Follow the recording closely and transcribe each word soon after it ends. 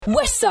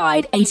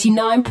Westside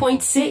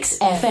 89.6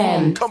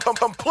 FM.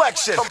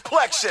 Complexion.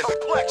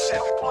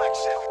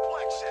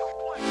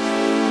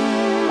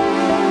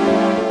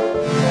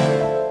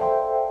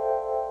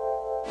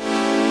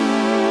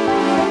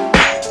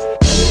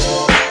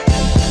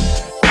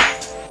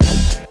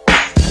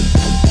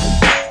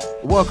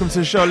 Welcome to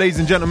the show, ladies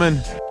and gentlemen.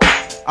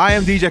 I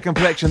am DJ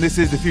Complexion. This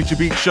is the Future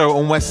Beat Show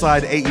on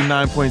Westside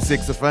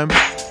 89.6 FM.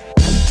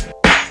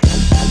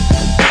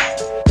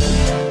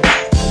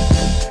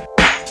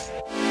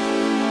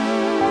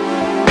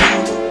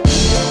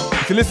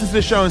 If you listen to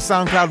the show on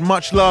SoundCloud,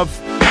 much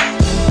love.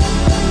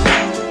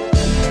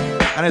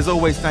 And as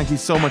always, thank you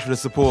so much for the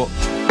support.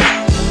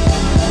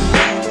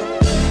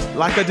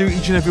 Like I do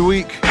each and every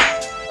week,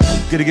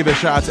 gonna give a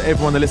shout out to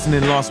everyone that listened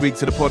in last week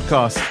to the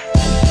podcast.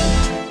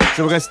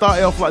 So we're going to start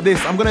it off like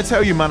this. I'm going to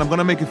tell you, man, I'm going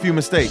to make a few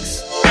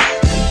mistakes.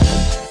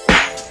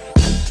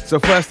 So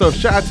first off,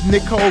 shout out to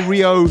Nicole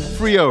Rio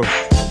Frio,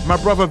 my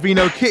brother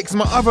Vino Kicks,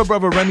 my other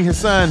brother Remy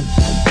Hassan,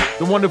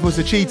 the wonderful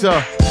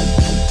Sachita,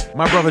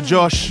 my brother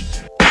Josh,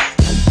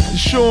 to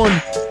Sean,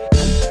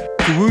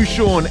 to Woo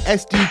Sean,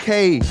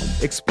 SDK,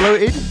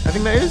 Exploded, I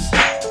think that is,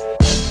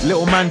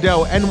 Little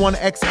Mandel,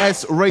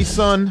 N1XS, Ray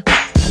Sun,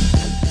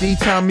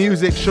 D-Town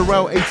Music,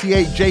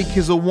 Sherelle88, J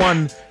Kizzle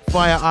 1,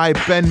 Fire Eye,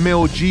 Ben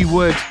Mill, G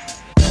Wood,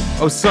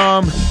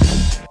 Osam,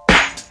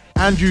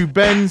 Andrew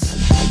Benz,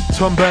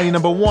 Tom Burney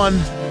number 1,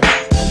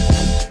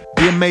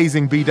 the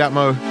amazing B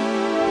Datmo,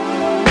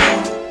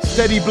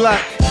 Steady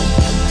Black,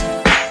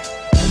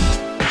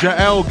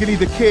 Jael, Gilly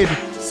the Kid,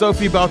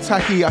 Sophie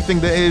Baltaki, I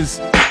think that is,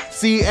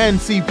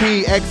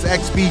 CNCP,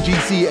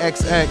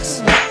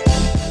 XXBGCXX,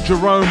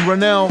 Jerome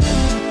Ronell,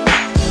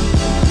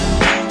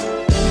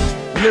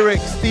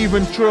 Lyric,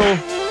 Stephen Trill,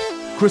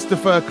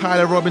 Christopher,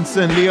 Kyler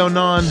Robinson,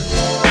 Leonan,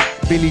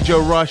 Billy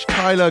Joe Rush,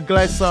 Tyler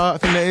Glesser, I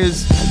think that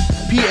is,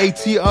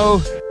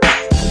 PATO,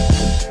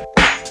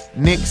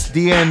 Nix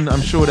DN,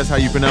 I'm sure that's how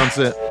you pronounce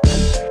it,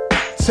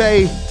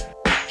 Tay,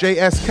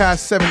 JS Cass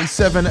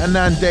 77,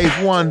 Anand Dave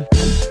 1,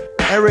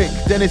 Eric,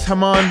 Dennis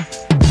Haman,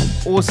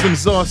 Awesome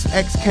Zos,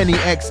 X Kenny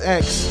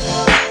XX,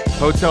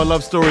 Hotel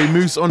Love Story,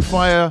 Moose on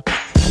Fire,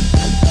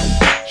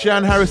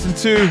 Shan Harrison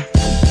 2,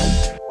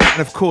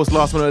 and of course,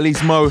 last but not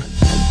least, Mo.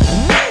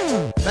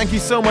 Thank you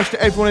so much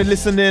to everyone who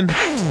listened in.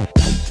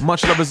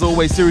 Much love as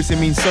always, seriously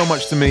means so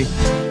much to me.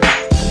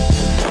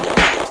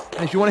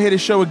 And if you want to hear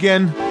this show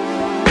again,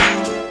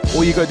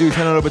 all you got to do is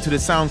head on over to the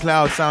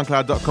SoundCloud,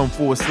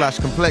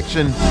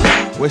 soundcloud.com/complexion.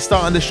 We're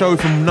starting the show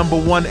from number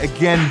 1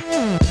 again.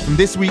 From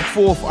this week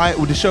forth,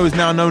 the show is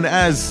now known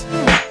as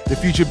the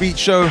Future Beat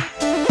Show.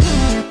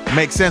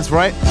 Makes sense,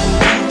 right?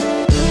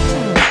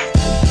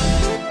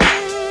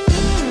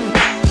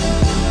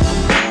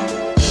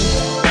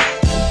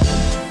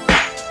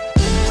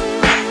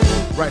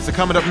 Right, so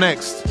coming up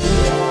next,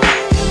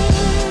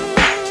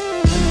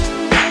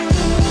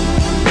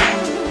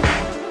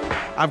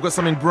 I've got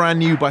something brand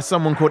new by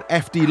someone called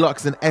FD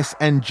Lux and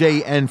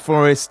SNJN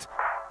Forest.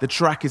 The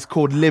track is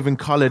called Living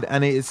Colored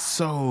and it is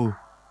so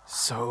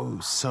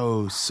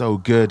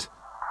good.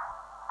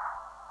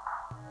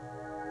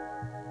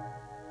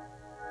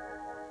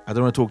 I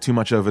don't want to talk too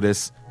much over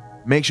this.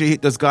 Make sure you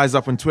hit those guys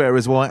up on Twitter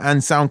as well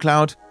and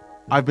SoundCloud.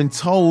 I've been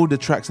told the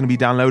track's going to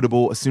be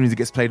downloadable as soon as it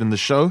gets played on the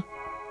show.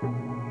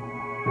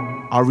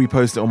 I'll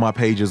repost it on my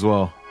page as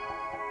well.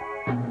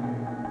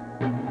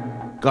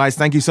 Guys,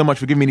 thank you so much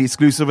for giving me the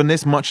exclusive on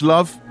this. Much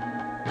love.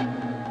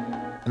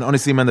 And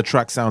honestly, man, the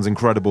track sounds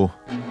incredible.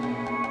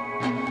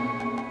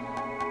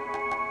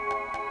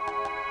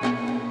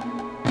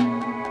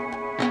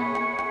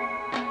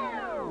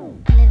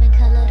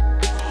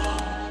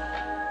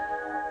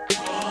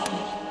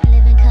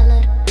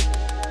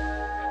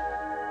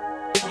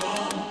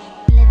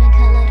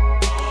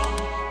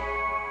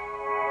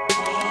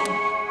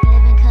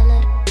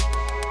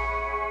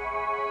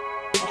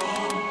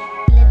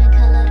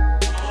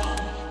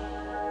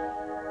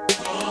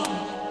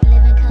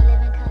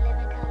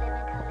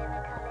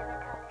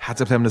 Had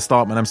to play them to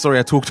start, man. I'm sorry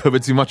I talked over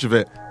too much of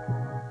it.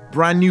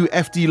 Brand new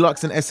FD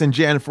Lux and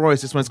SNJN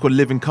Forest. This one's called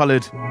Living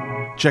Colored.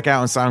 Check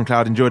out on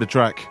SoundCloud. Enjoy the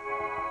track.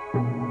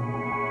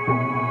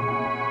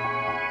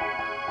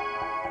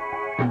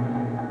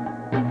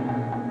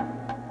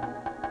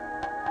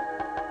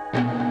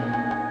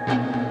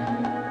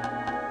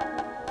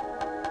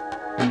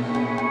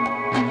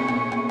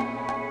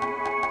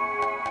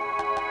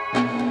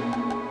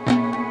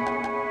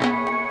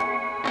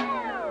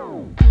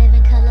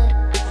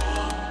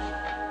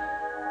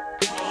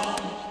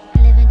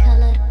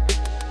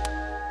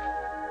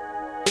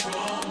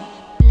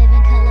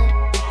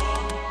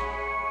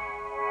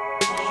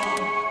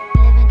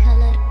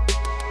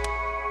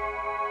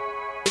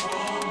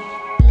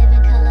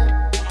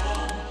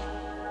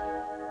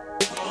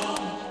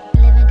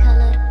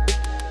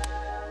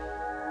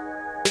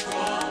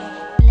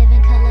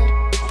 Living color.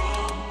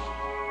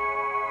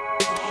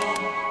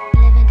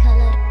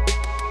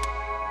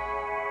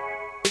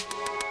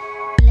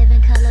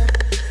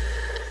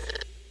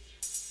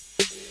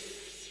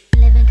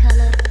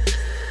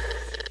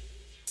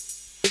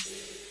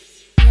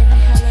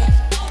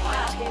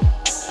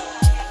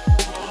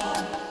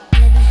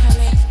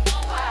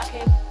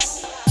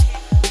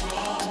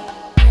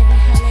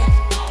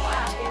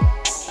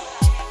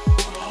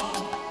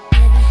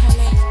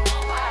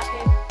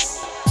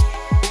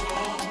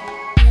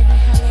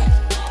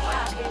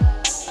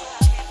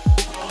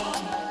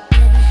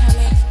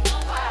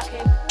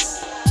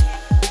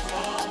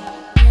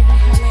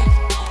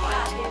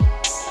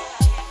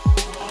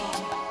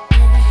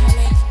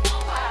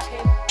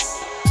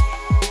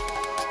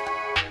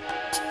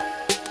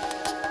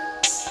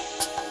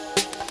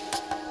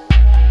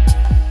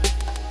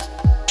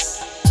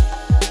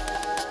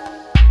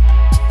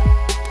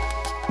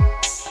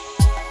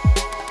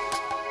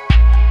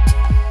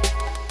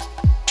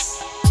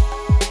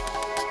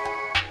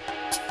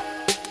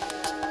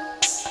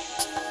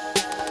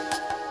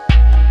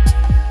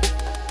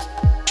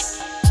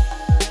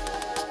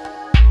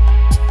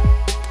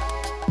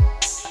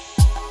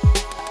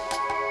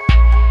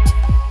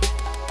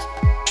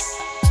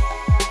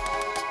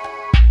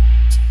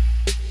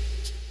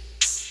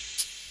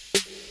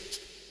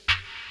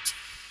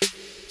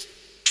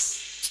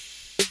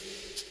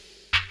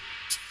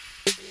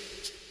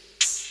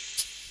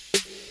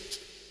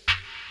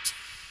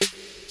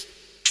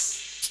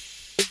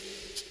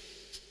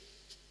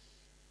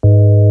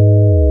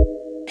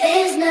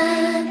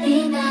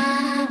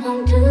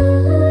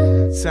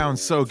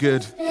 Sounds so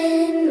good.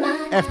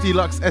 FD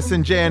Lux,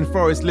 SNJ and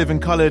Forest Living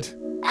Coloured.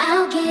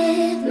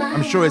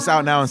 I'm sure it's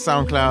out now on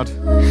SoundCloud.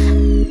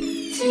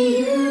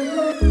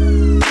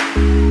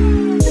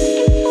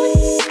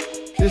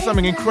 There's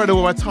something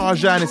incredible by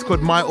Tarjan. It's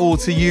called My All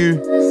To You.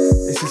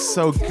 This is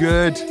so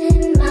good.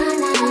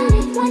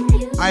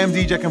 I am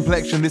DJ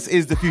Complexion. This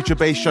is the Future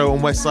Bass Show on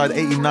Westside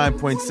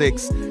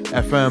 89.6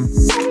 FM.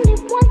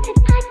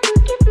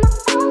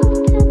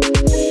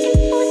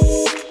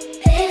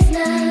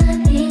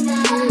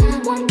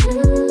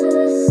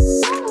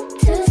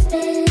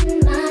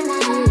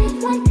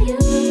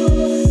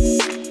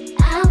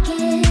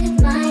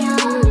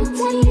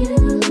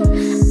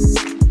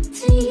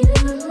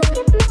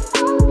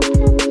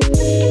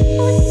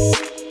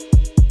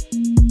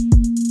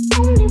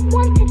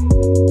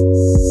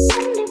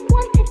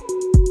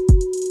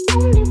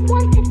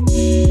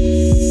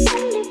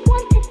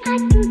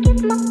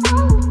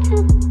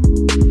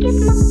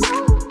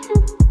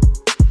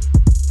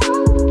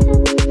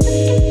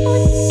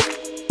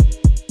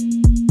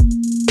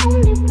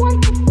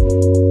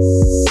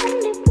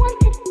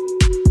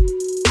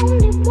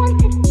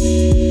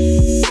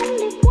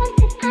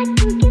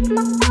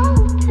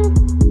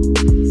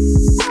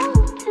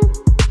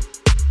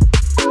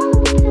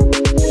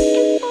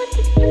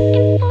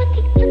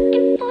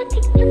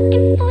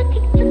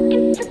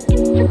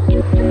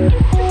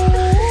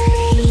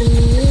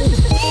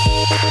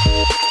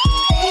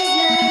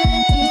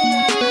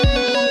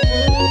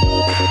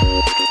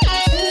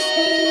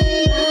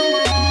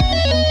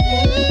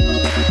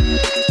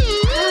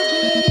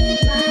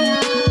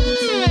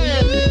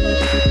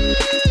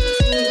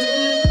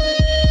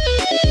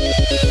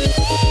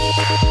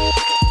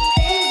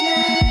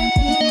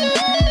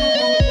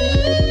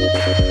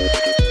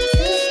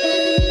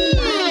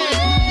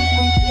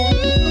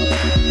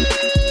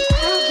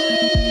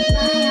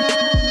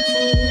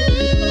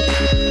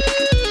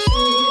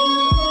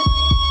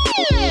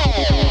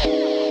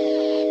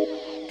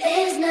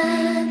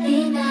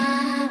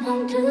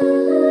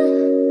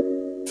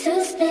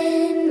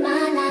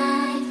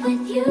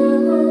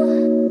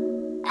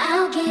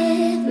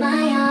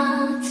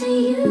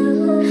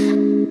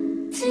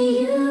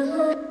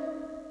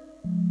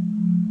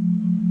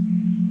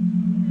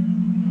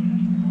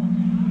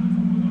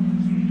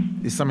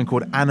 Something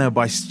called Anna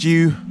by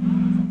Stu.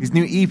 His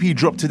new EP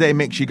dropped today.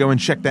 Make sure you go and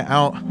check that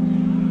out.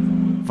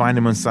 Find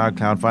him on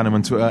SoundCloud, find him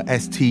on Twitter,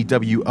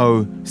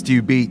 STWO,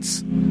 Stu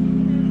Beats.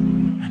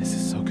 Man, this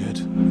is so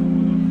good.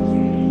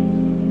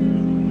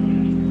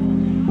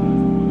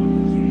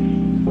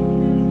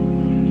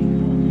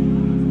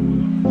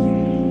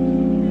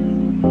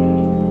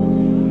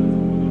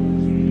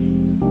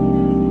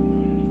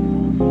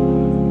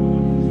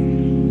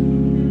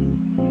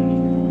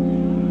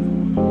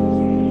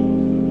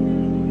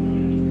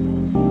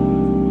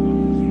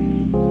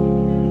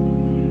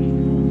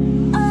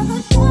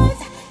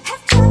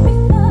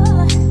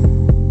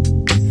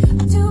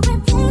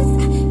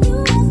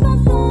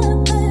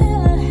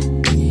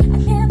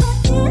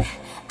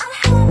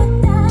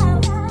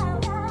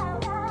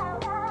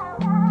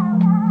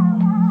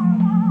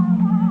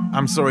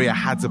 I'm sorry, I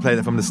had to play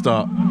that from the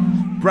start.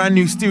 Brand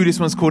new Stu, this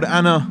one's called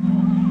Anna.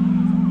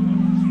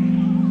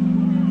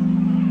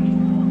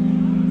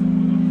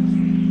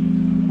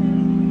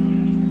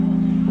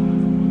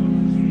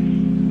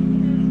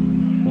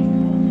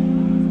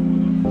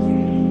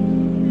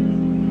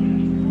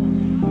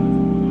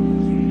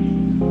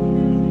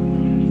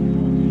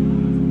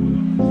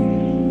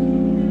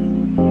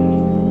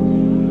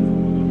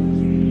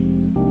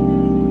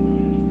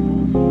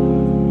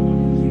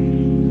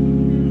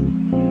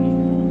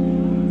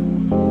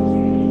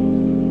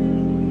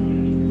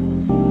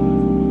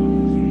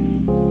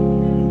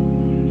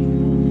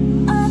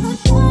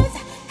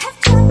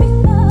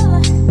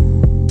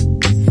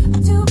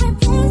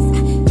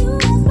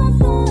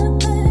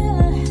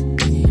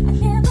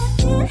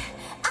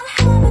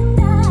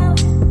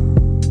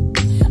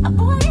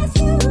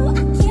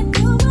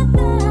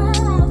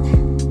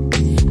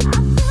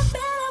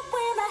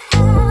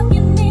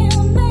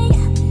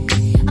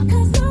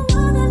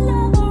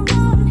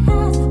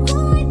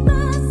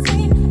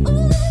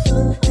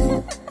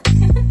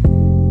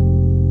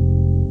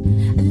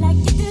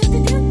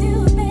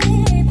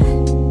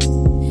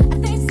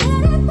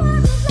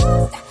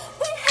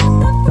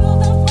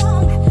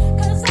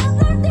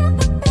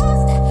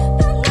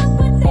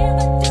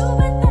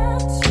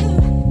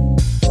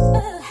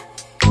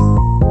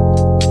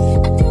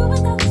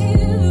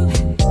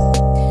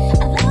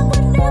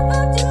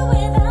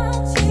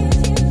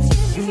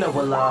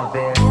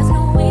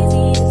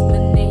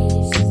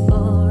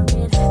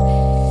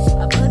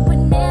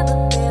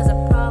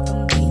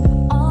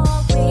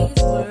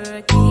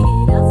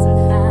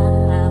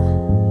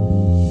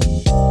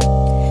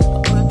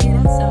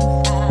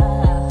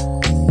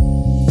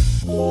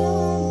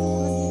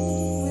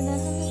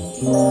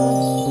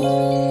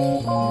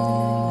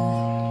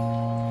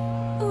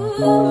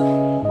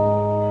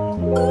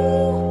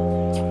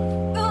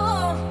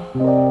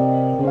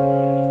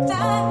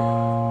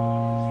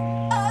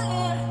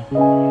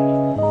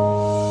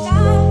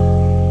 Die.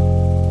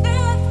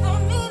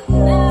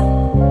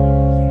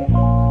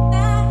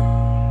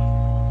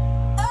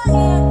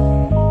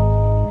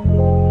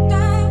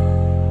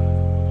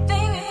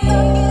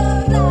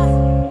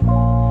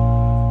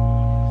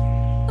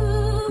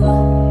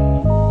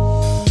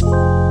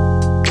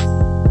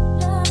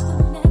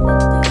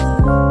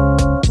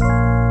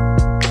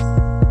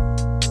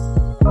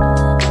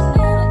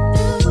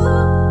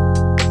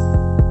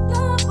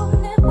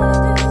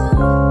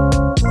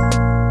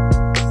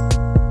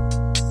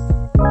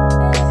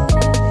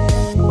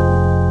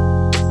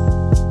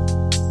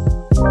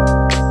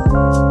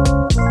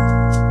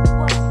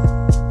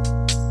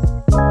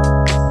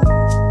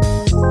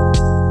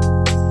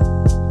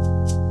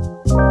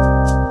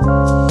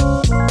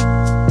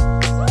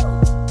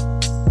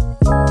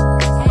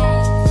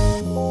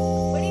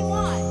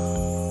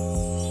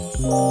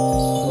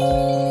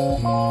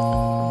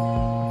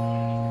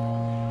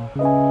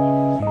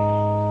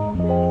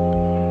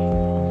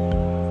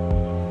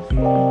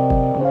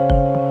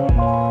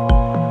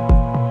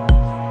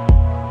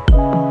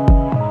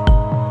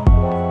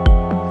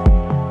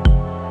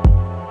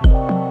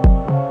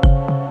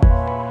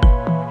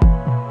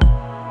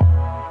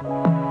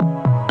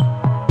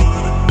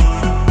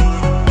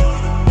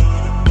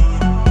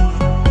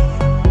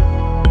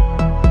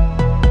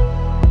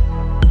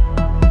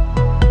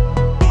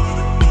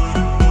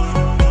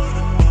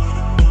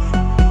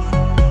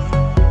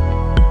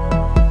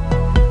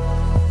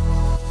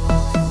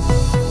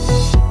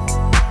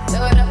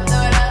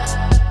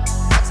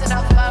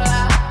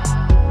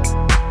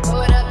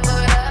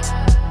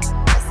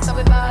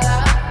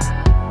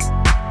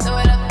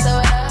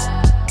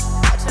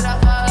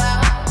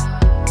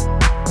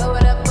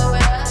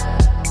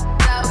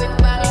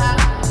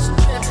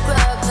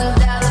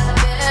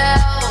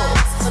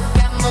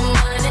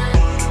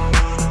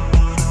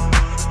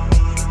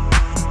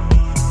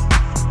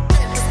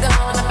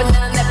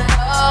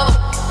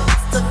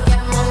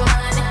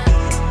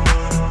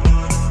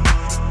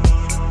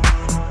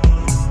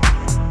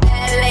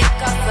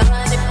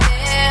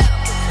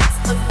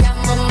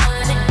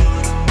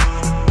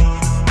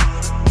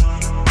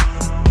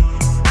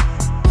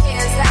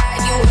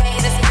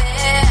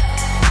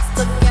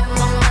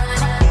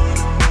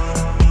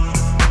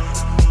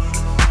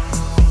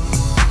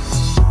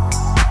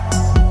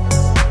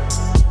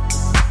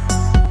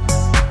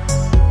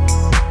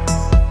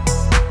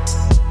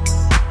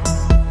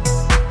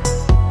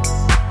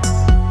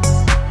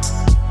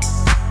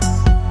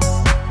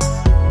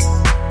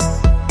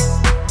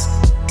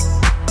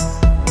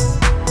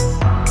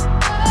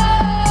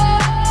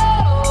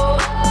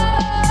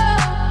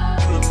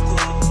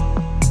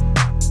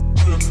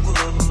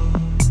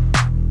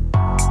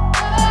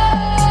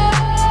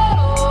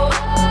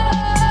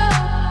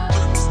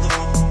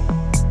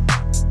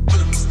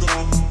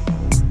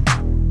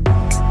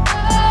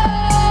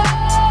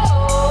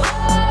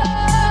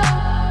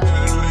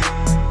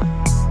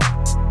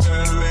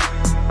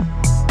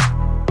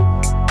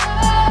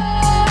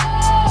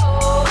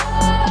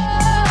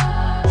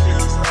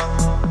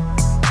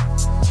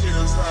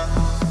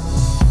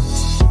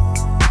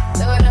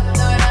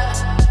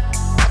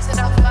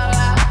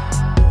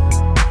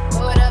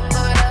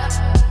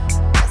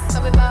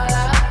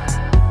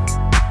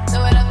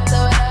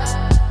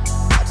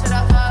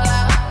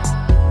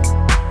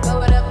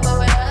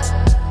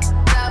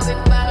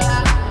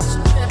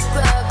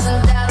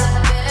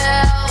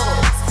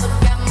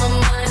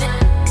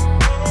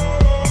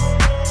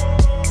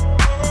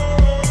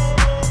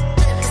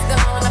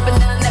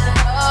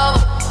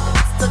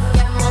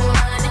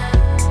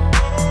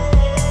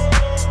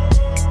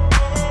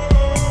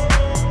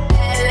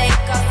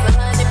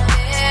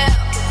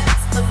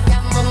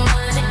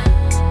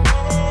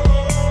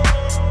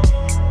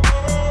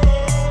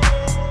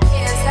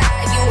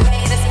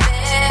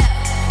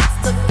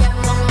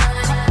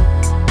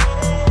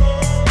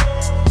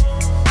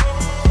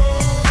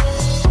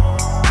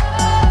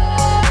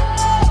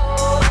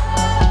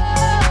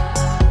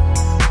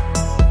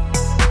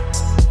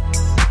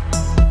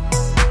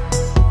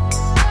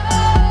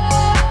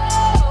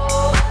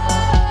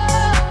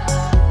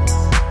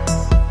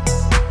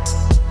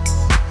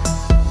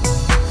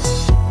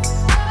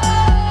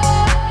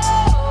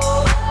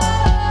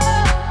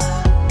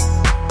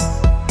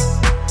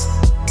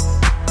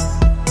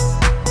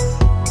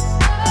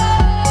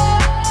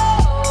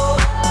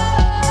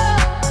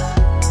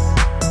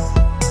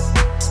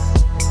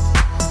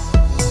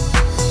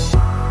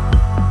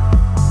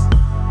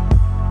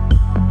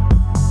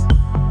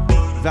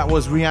 That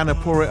was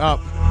Rihanna Pour It Up.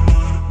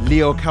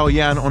 Leo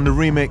Kalyan on the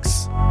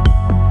remix.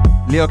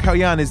 Leo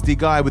Kalyan is the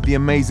guy with the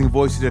amazing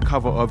voice to the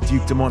cover of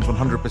Duke Dumont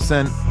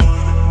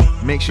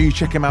 100%. Make sure you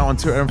check him out on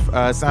Twitter and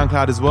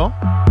SoundCloud as well.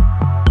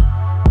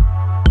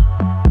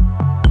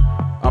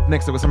 Up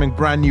next, I've got something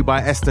brand new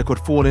by Esther called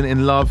Falling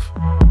in Love.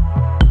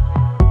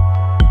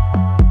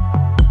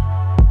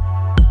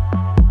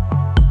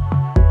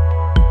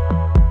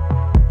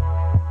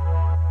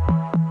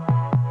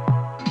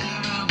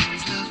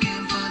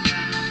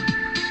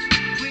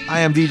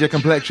 I am DJ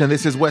Complexion.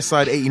 This is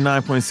Westside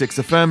 89.6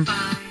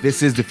 FM.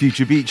 This is the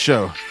Future Beat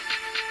Show.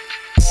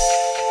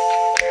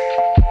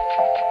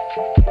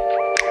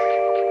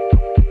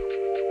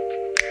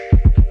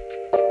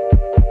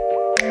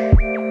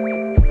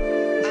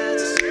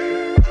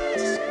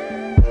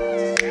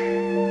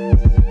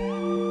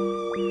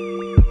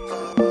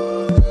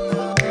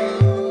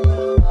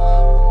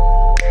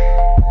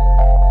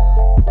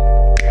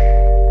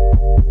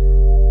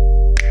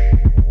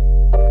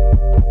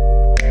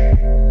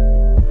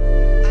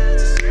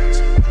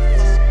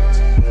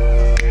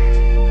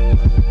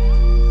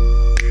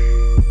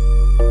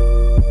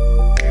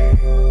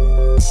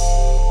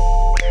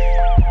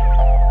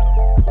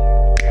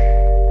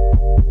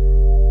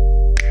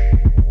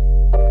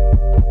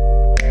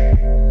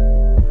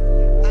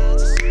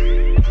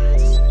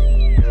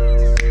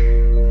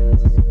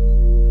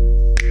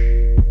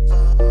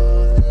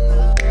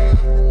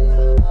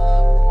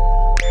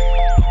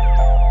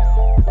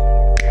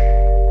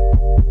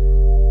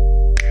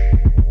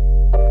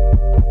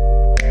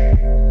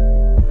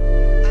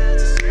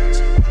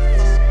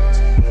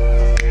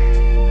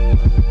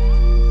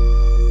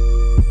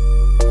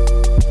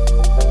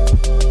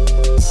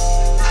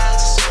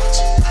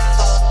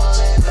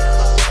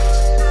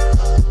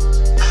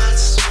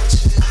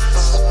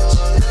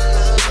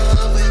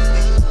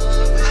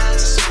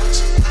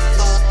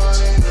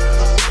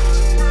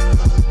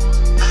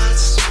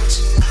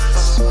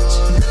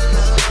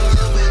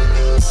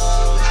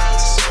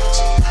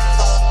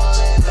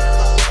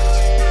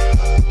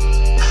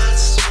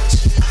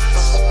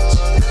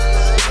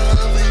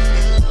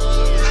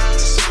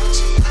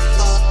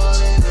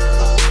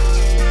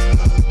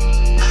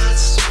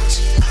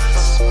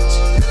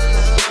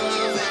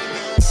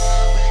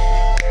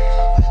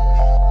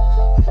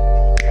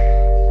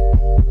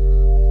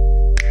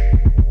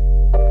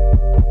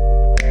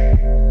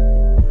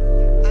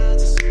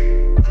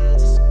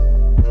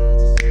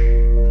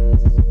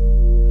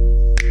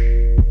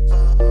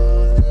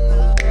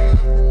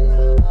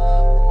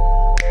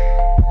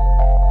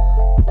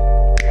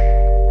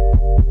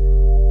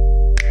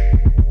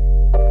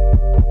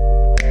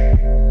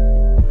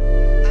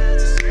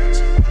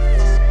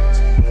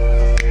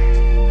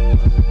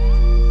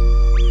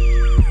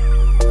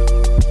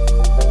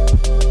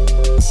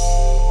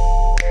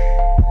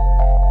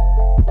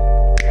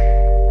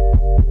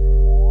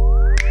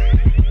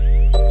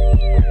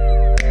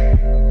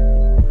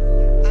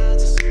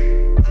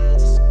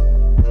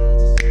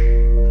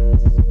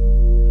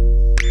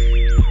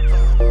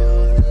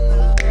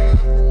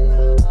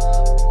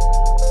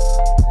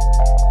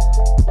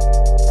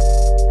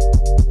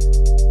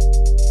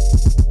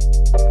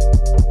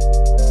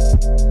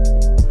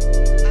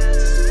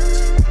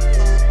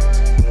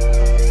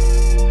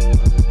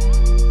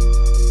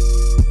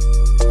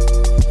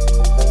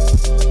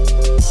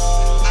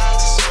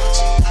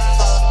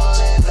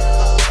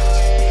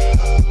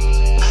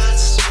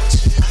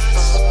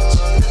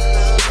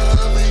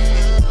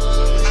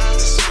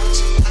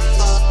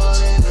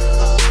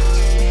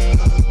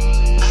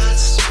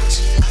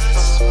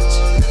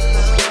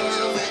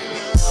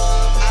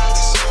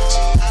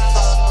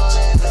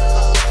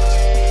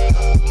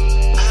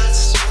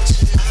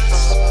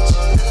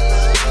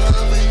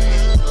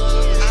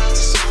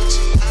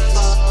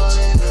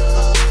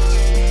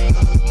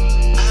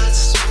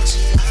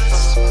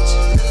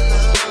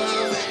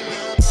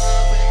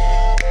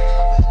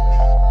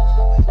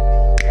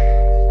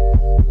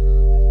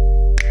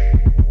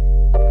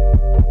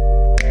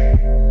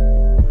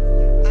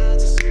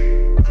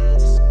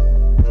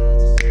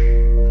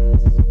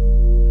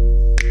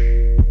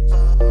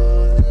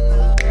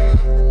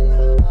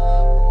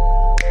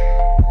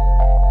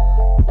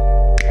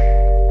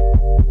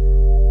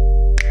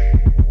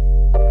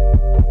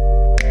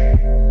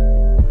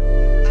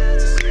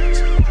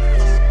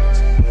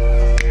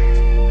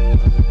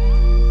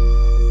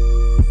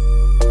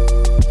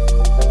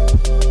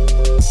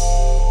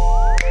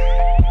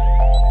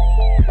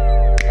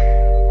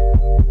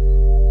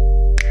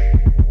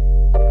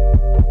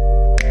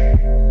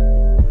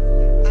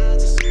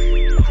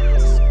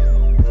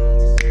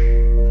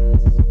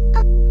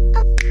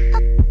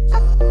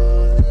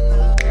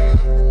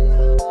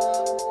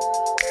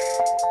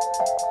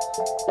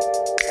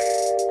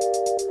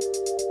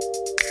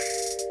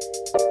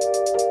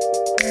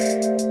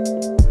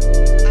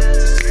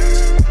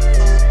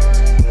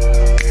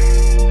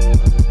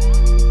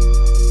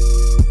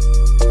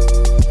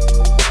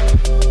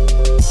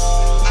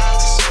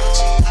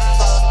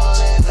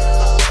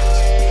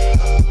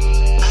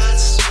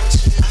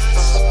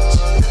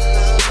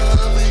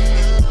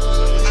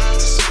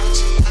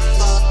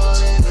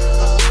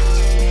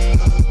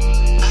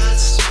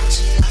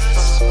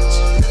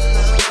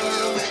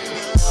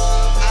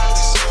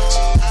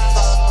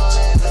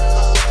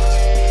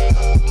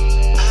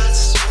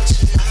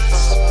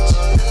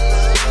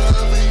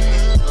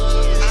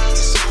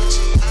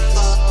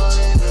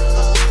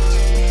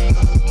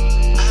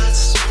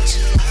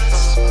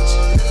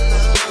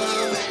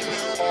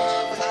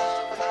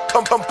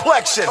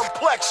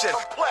 complexion.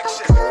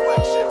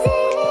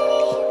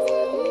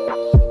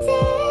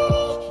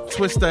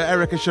 Twister,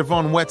 Erica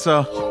Siobhan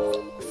Wetter,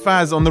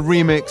 Faz on the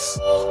remix.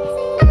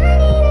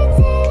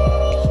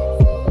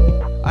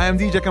 I am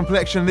DJ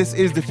Complexion. This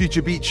is the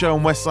Future Beat Show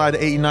on Westside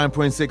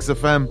 89.6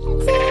 FM.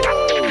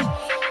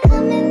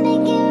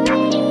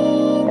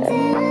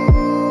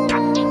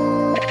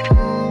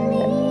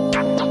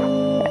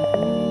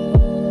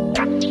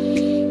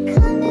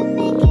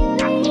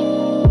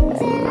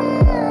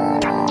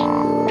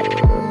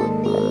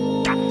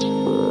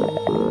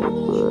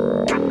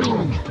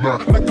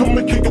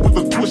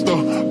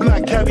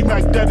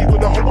 Mac Daddy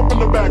with a hoe up in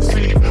the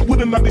backseat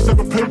with a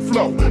 97 pimp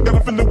flow. Got a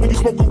feeling when you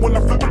smoke it when I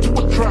flip it to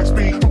a track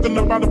speed. Talking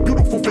about a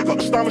beautiful figure,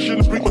 astonishing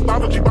the street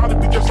mythology. Body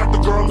be just like the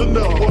girl in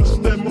love. What's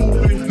that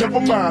movie?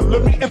 Never mind,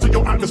 let me enter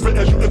your atmosphere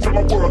as you enter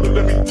my world and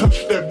let me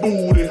touch that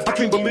booty. I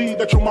can't believe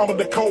that your mama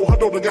that cold. Her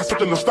daughter got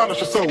such an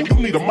astonishing soul. You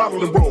need a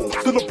modeling role.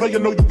 Still a player,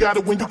 know you got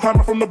it when you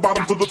climbing from the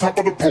bottom to the top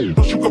of the pole.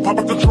 Plus you can pop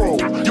a control.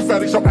 You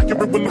fatty so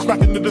accurate when I'm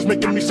smacking it, it's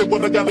making me say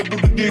what I gotta do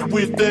to get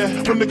with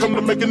that. When it come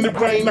to making it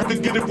rain, I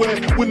can get it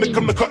wet. When it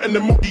come to cutting the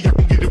monkey, I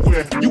can get it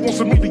wet. You want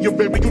some media,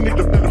 baby, you need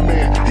a better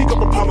man. He got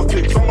the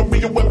politics, I'ma be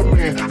a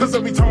weatherman. Cause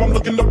every time I'm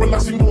looking up and I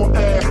see more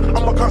ass,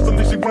 I'ma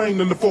constantly see rain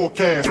in the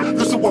forecast.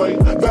 This away,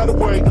 that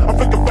away, I'm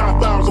thinking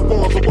 5,000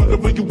 bars or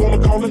whatever you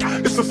wanna call it.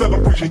 It's a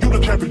celebration, you the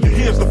champion,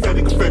 here's the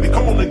fatty confetti.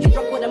 Come on, and you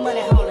drop with the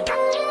money holding.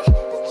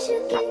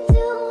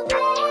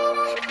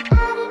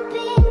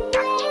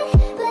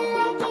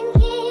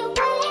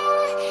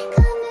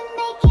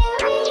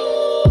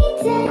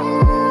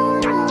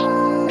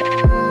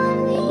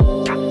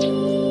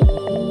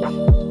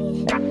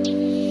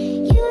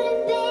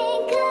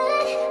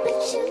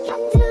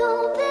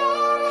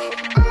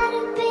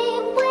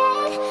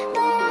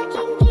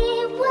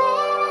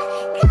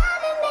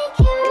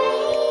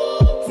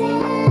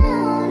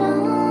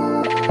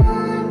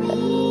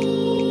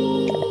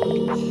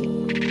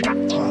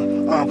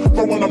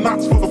 throwing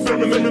knots for the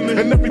feminine.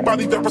 And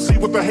everybody that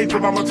perceive with the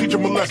hatred, I'ma teach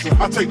them a lesson.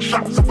 I take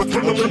shots of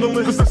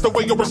adrenaline, cause that's the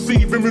way you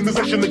receive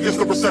immunization against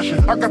the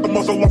recession. I got the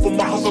muzzle off of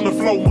my hustle and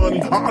flow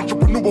money. I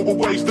entrepreneur with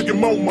ways to get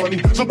more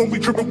money. So don't be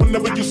tripping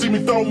whenever you see me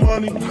throw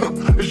money.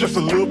 It's just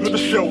a little bit of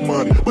show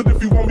money. But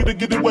if you want me to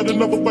get it wet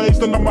in other ways,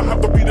 then I'ma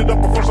have to beat it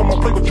up. But first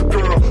I'ma play with your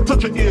girl.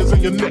 Touch your ears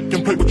and your neck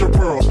and play with your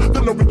pearls.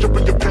 Then I'll reach up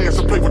in your pants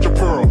and play with your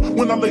pearl.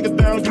 When I lay it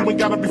down, you ain't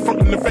gotta be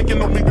frontin' and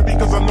faking on me, baby,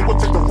 cause I know it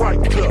takes the right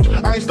touch.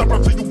 I ain't stop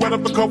until you wet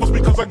up the covers,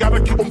 because I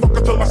gotta keep them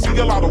fucking till I see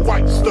a lot of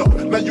white stuff.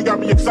 Now you got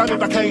me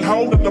excited, I can't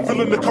hold it. I'm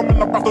feeling it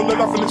coming, I'm about to let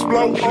off an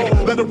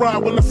explosion. Let it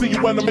ride when I see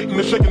you animating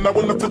and shaking. Now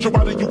when I touch your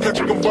body, you catch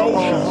a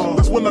convulsion.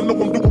 That's when I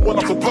know I'm doing what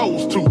I'm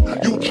supposed to.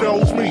 You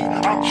chose me,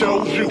 I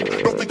chose you.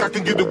 Don't think I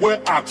can get it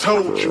where I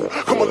told you.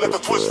 Come on, let the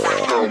twist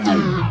freak girl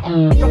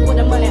move. Drop with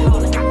the money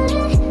holding.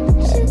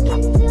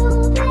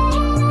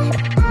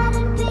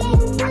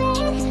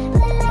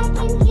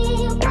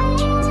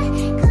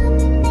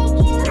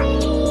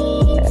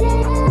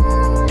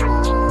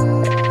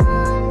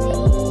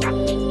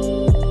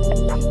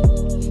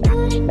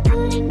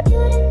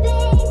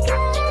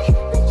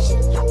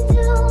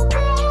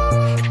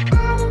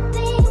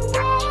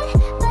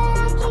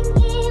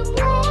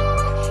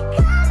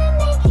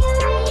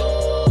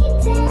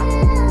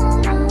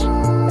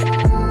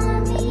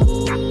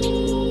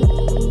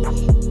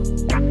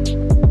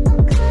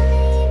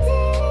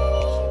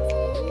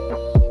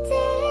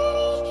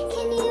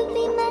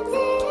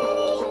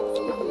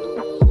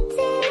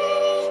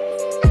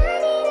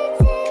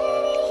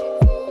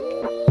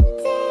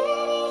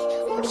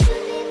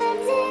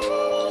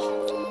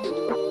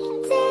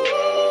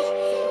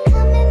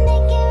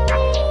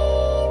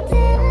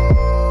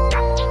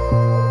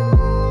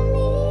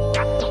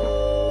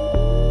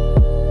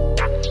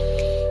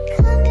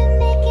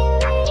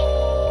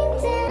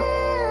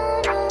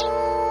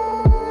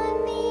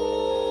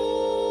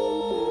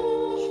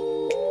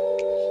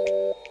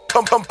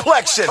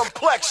 Complexion.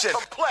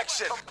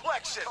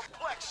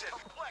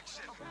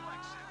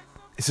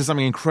 This is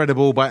something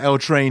incredible by L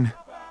Train.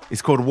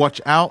 It's called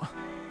Watch Out.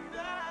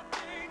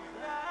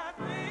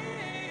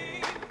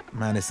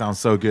 Man, it sounds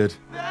so good.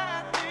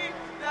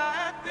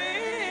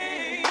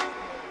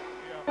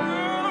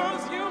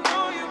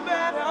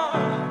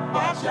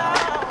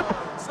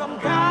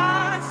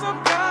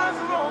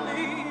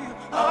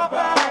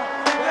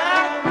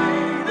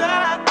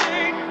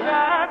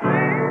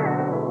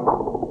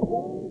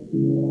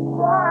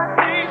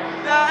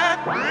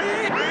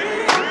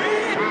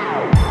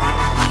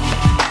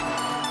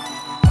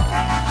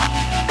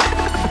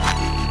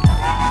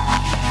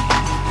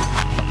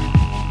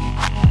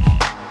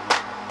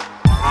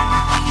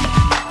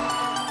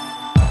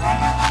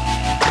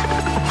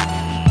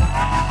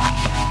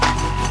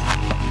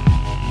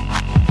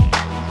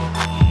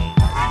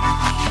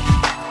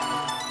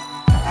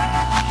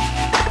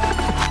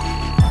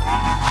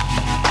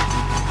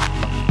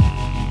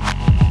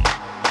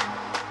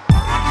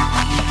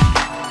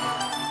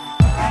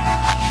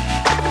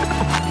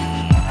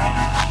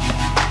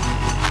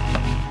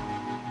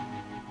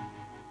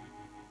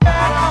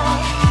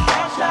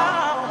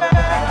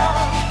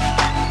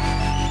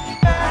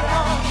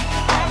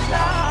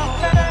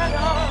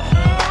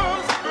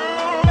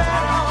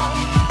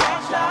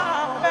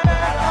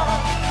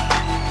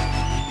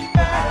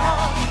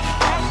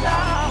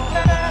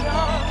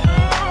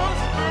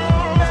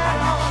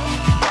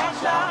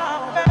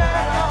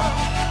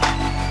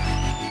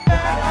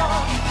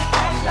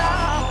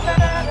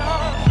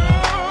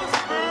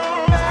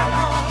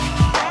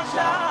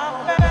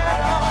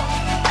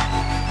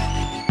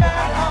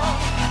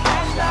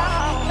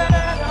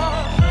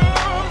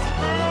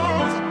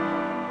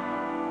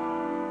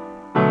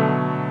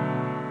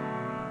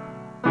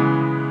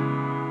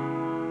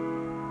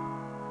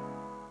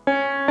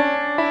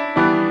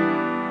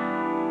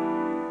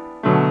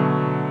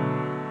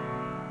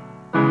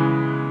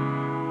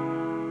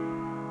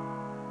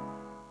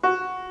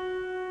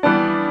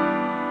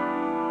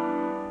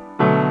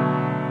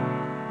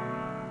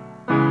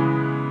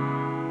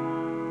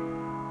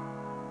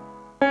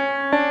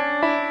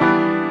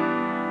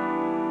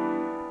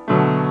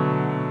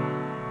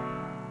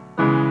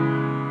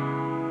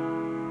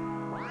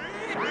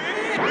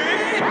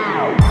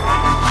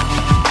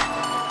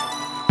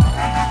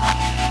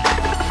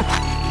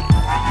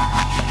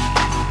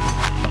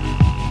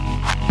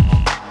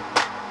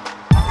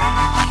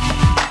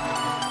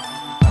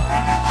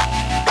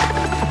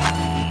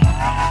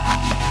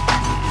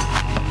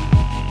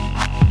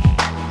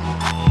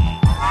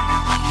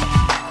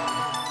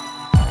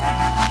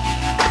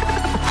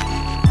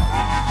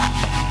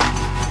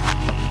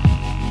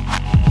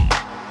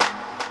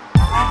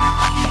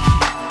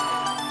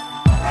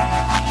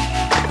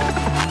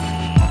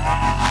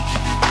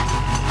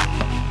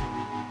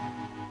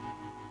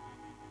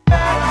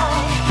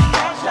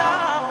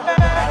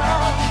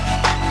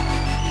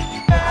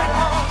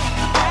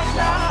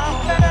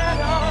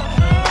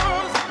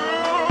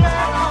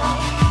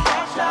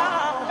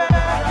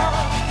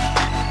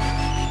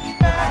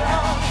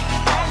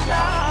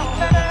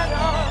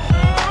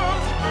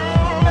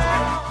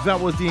 That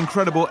was the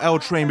incredible L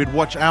Train with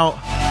Watch Out.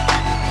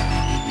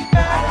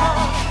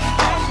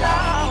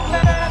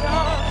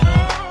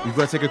 We've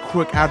got to take a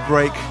quick ad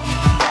break,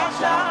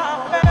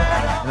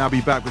 and I'll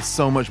be back with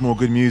so much more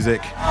good music.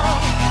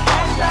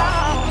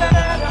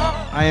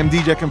 I am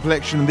DJ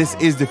Complexion, and this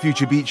is the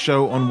Future Beat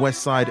Show on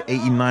Westside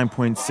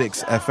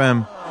 89.6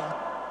 FM.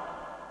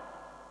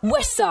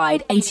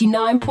 Westside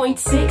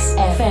 89.6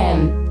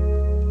 FM.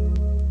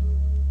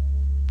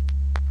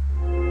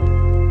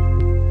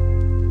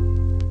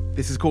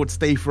 This is called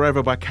Stay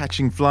Forever by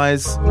Catching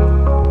Flies.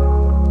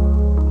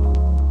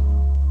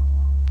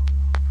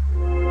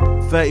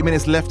 30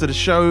 minutes left of the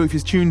show. If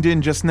you're tuned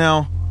in just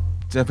now,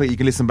 don't forget you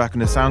can listen back on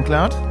the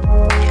SoundCloud.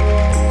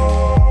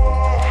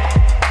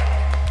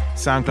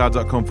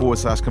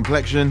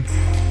 SoundCloud.com/complexion.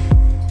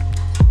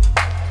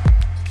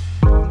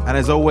 And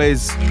as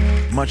always,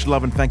 much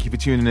love and thank you for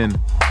tuning in.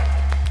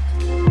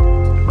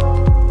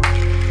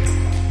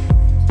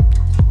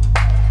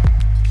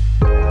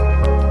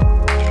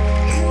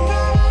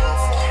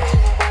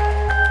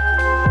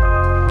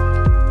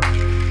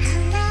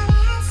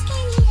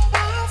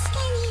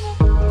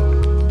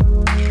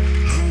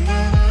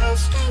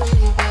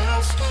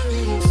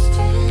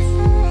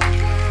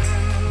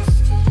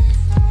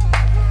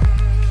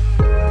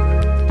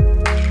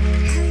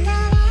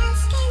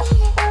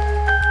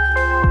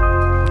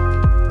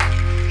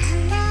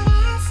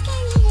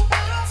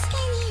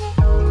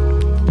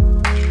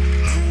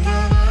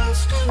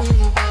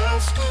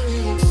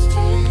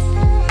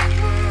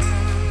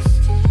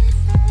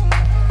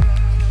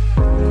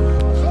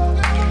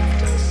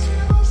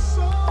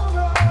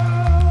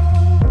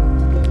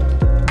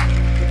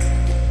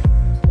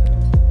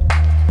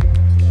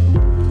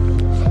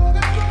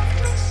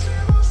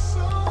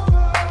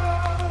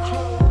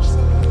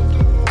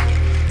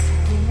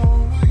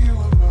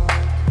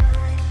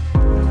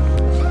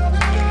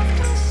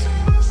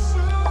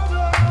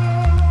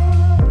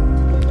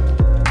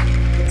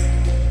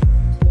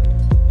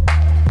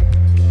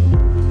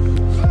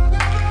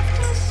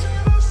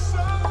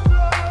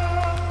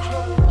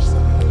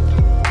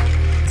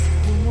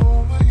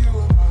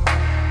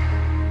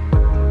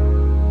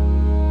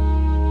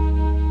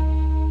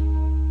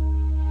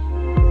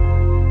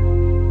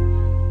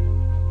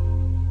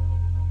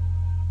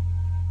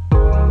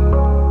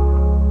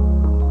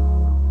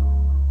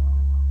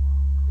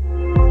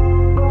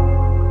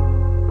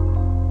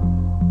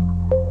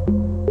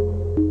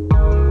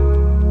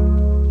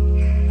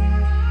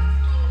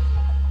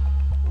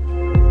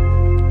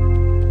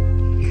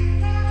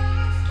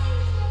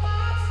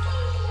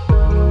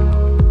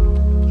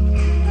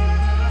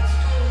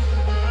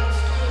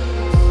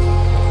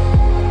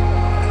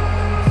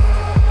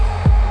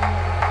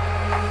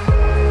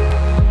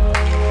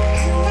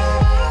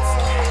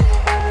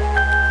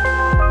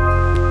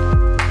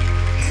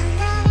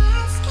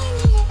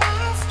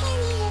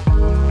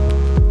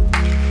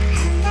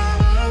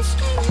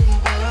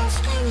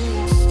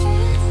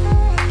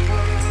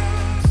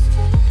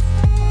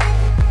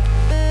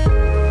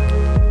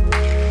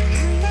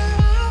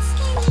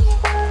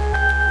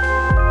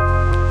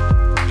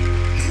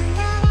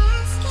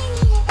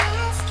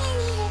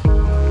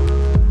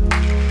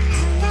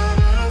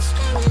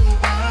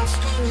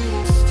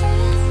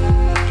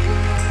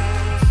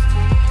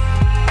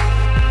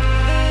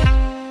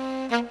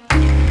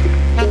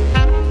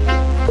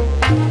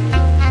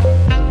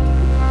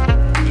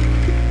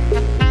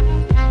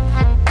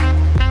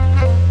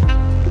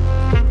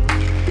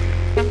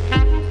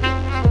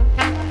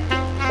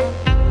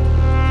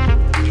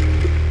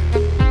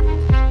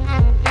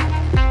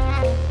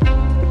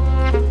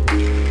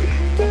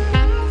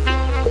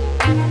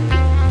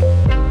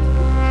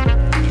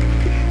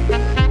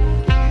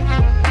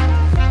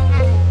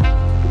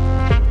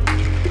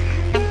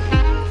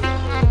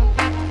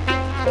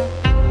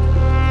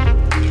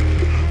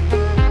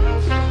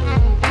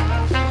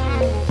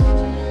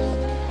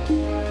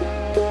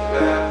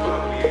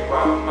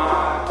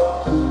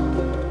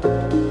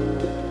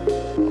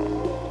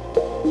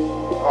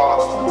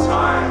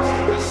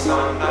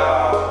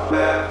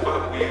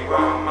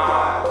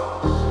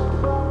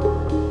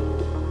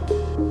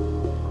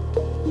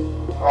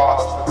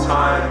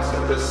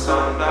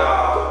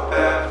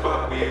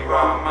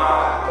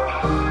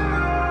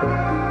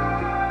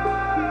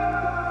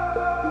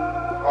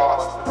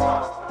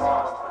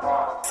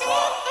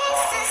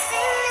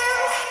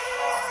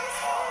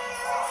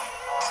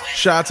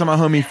 Shout out to my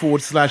homie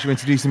 / who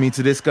introducing me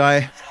to this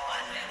guy.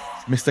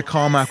 Mr.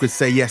 Carmack would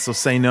say yes or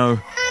say no.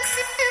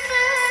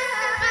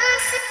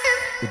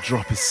 The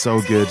drop is so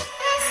good.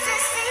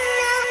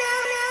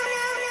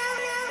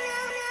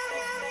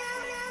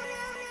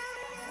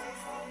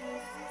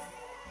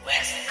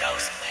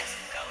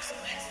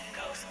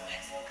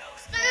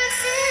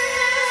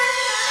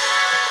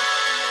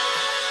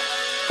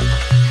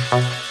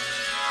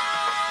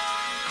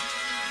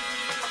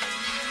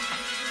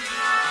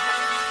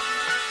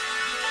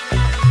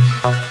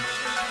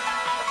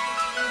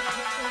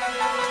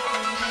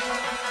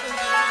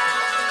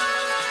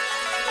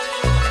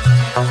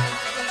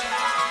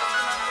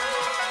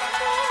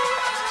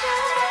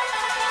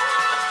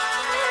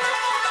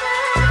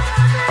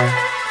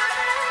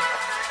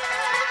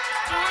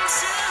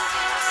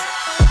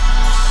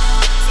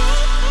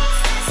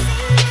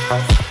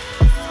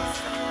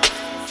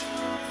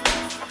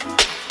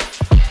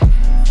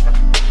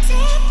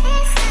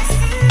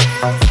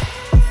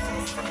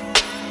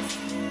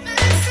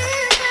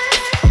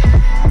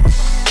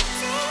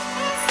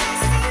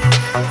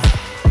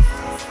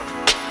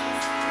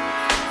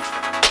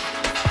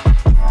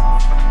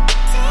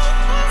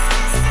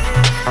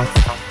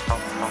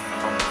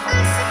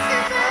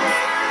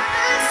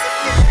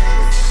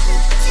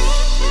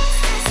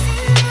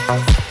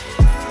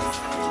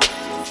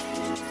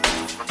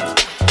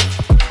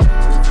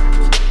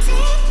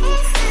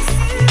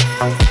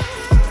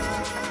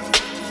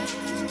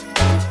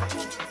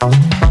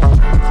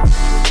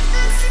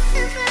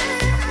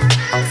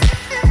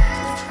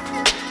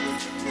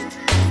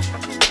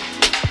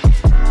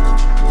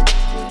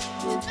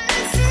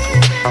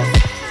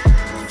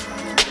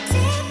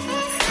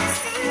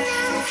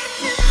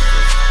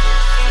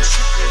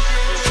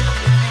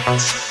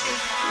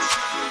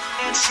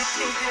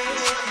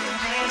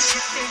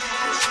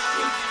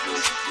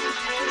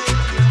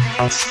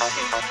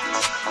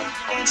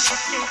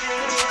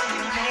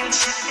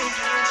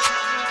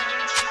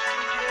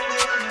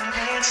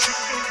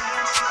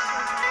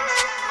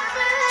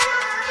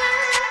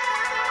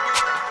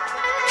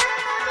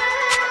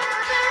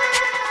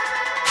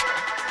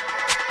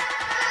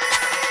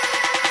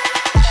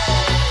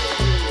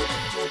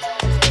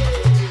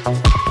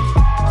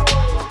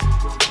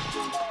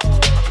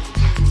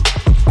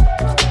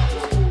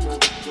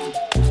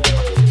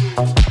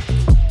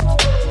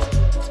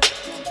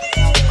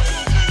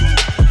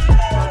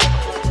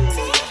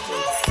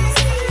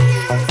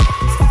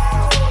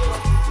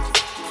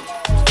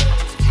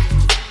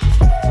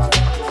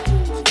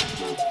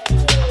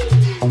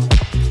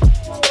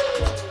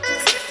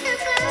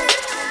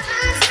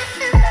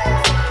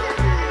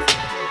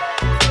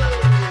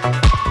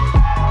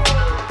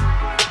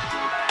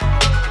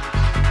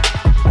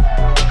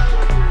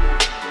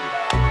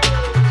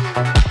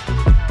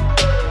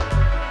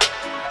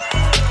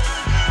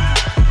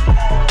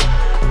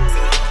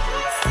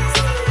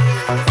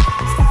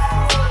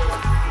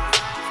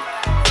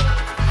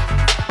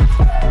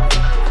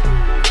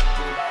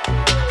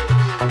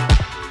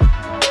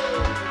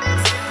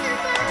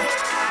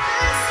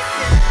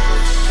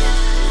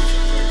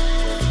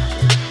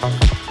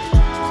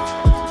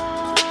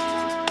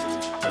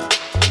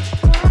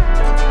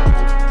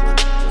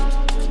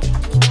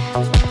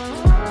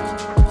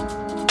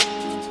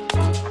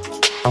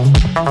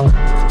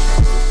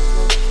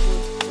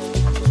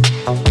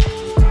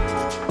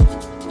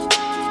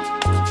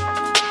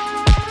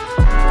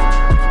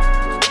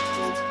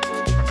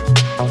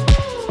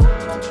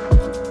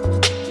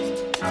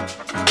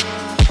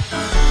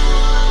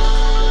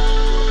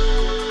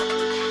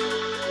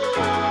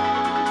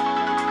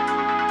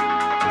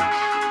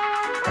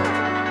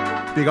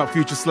 Big up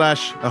Future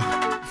Slash.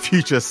 Oh,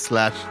 Future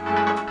Slash.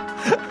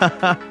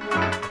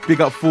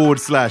 Big up Forward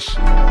Slash.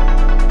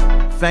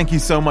 Thank you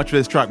so much for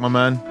this track, my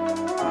man.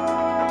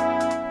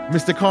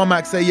 Mr.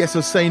 Carmack, Say Yes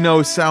or Say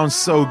No sounds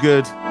so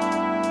good.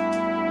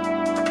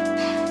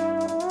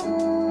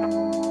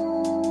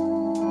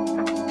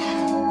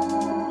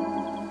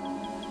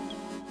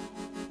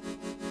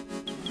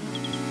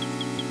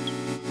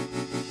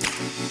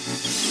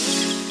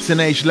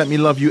 Sinage, Let Me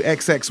Love You,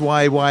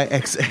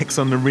 XXYYXX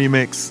on the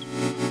remix.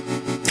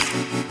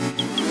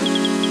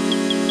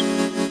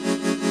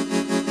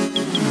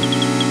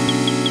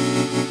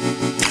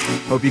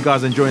 Hope you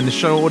guys are enjoying the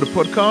show or the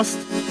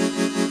podcast.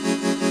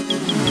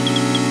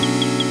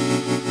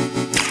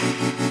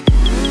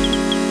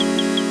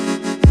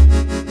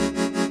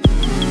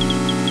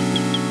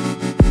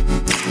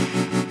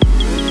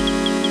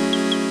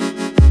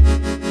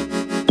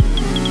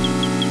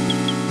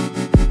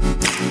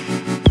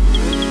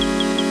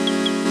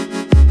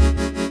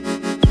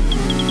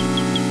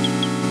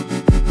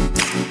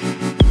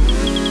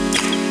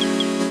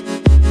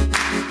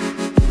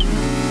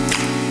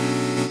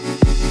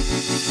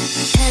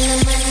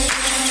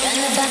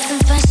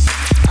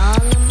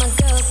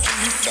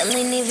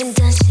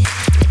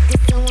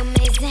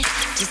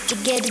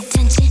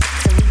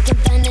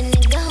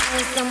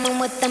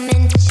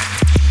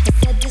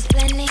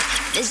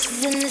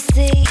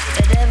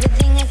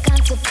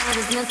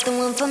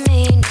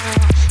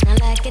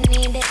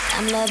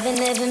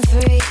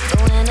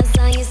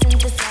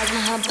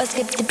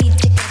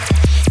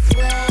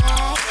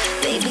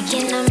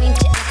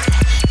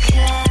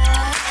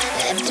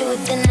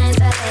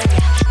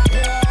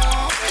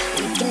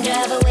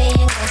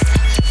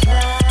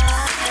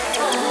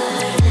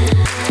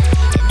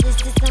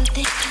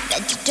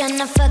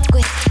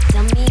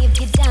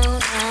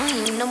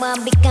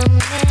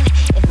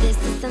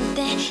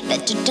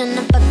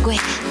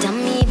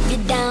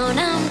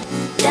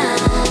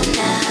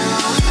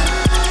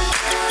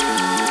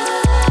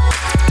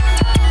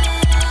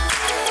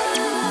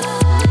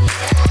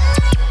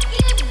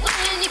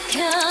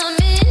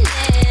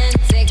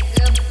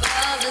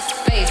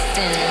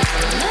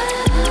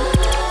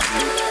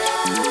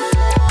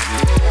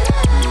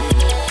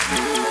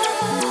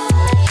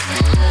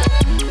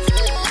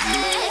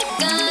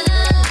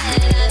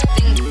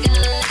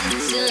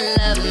 Till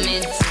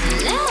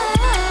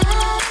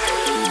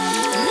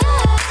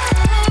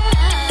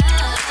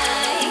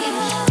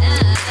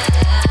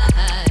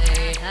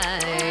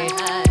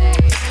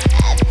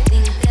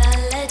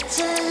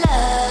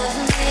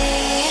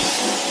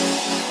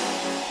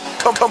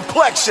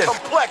complexion.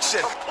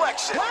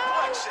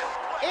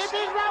 It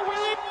is a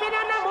weeping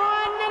in the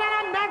morning and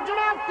a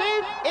natural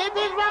thief. It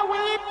is a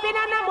weeping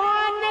in the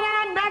morning and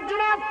a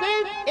natural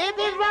thief. It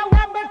is a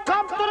when it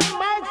comes to the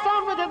mic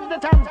sound, which is the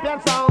champion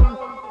sound.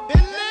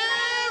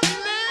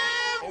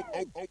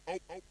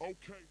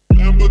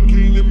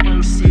 Lamborghini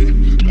Mercy,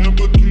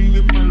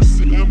 Lamborghini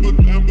Mercy,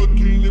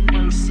 Lamborghini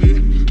Mercy.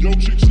 Yo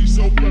chick, she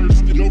so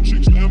thirsty. Yo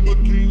chick's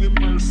Lamborghini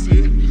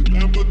Mercy,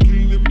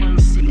 Lamborghini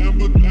Mercy,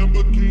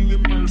 Lamborghini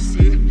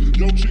Mercy.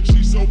 Yo chick,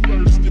 she so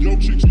thirsty. Yo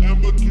chick's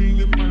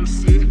Lamborghini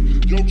Mercy.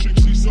 Yo chick,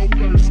 she so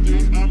thirsty.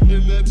 I'm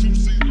in that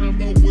 2C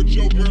Lambo with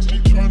your girl, she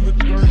tryna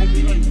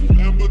dirty me.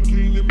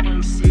 Lamborghini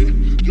Mercy.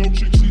 Yo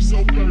chick, she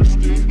so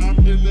thirsty. I'm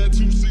in that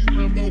 2C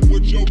Lambo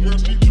with your girl,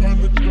 she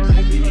tryna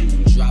dirty me.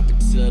 Drop it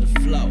to the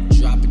flow,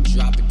 drop it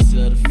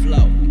to the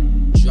flow.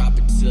 Drop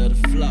it to the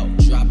flow,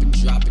 drop it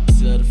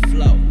to the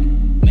flow.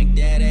 Make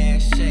that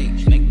ass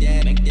shake, make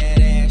that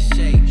ass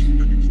shake.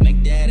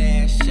 Make that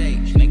ass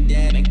shake, make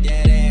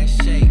that ass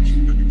shake.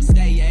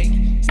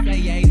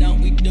 Stay,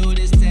 don't we do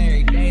this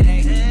every day?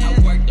 I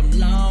worked them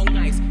long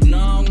nights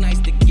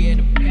to get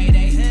a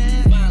payday.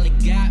 Finally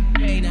got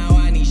paid, now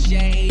I need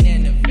shade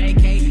and a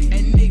vacate.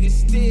 And niggas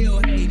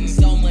still hating,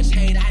 so much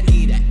hate, I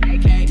need a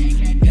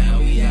AK. Now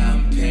we out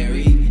in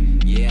Perry,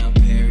 yeah, I'm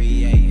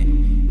Perrier.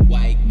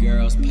 White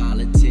girls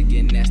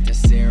politicking, that's the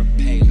Sarah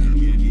Palin.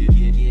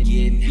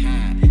 Getting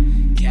high,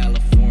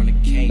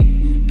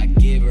 Californicating. I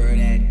give her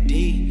that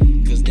D,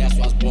 cause that's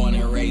why I was born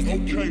and raised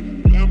in. Okay,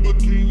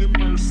 Lamborghini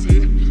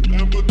Mercy,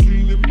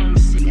 Lamborghini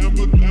Mercy,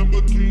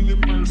 Lamborghini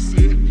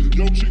Mercy.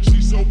 Yo chick,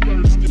 she so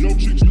thirsty. Yo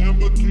chick's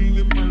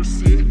Lamborghini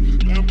Mercy,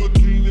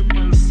 Lamborghini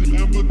Mercy,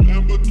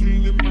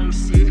 Lamborghini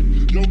Mercy.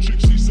 Yo chick,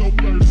 she so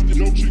thirsty.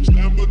 Yo chick's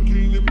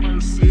Lamborghini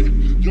Mercy.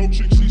 Yo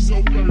chick, she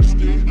so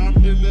thirsty. I'm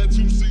in that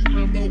 2C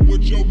Lambo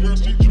with your girl,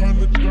 she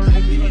tryna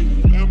dirty me.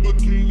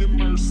 Lamborghini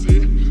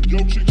Mercy. Yo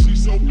chick, she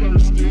so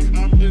thirsty.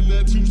 I'm in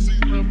that 2C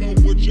Lambo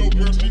with your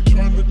girl, she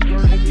tryna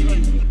dirty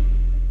me.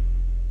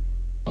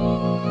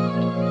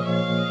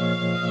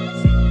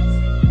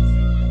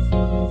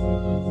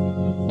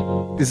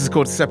 This is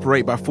called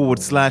Separate by /.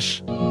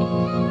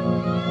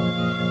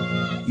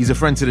 He's a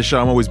friend to the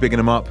show, I'm always bigging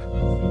him up.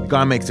 The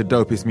guy makes the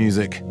dopest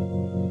music.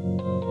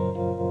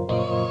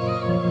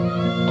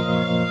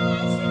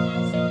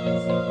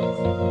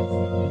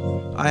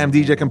 I am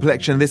DJ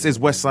Complexion, this is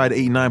Westside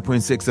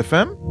 89.6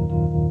 FM,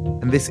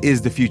 and this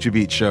is the Future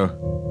Beat Show.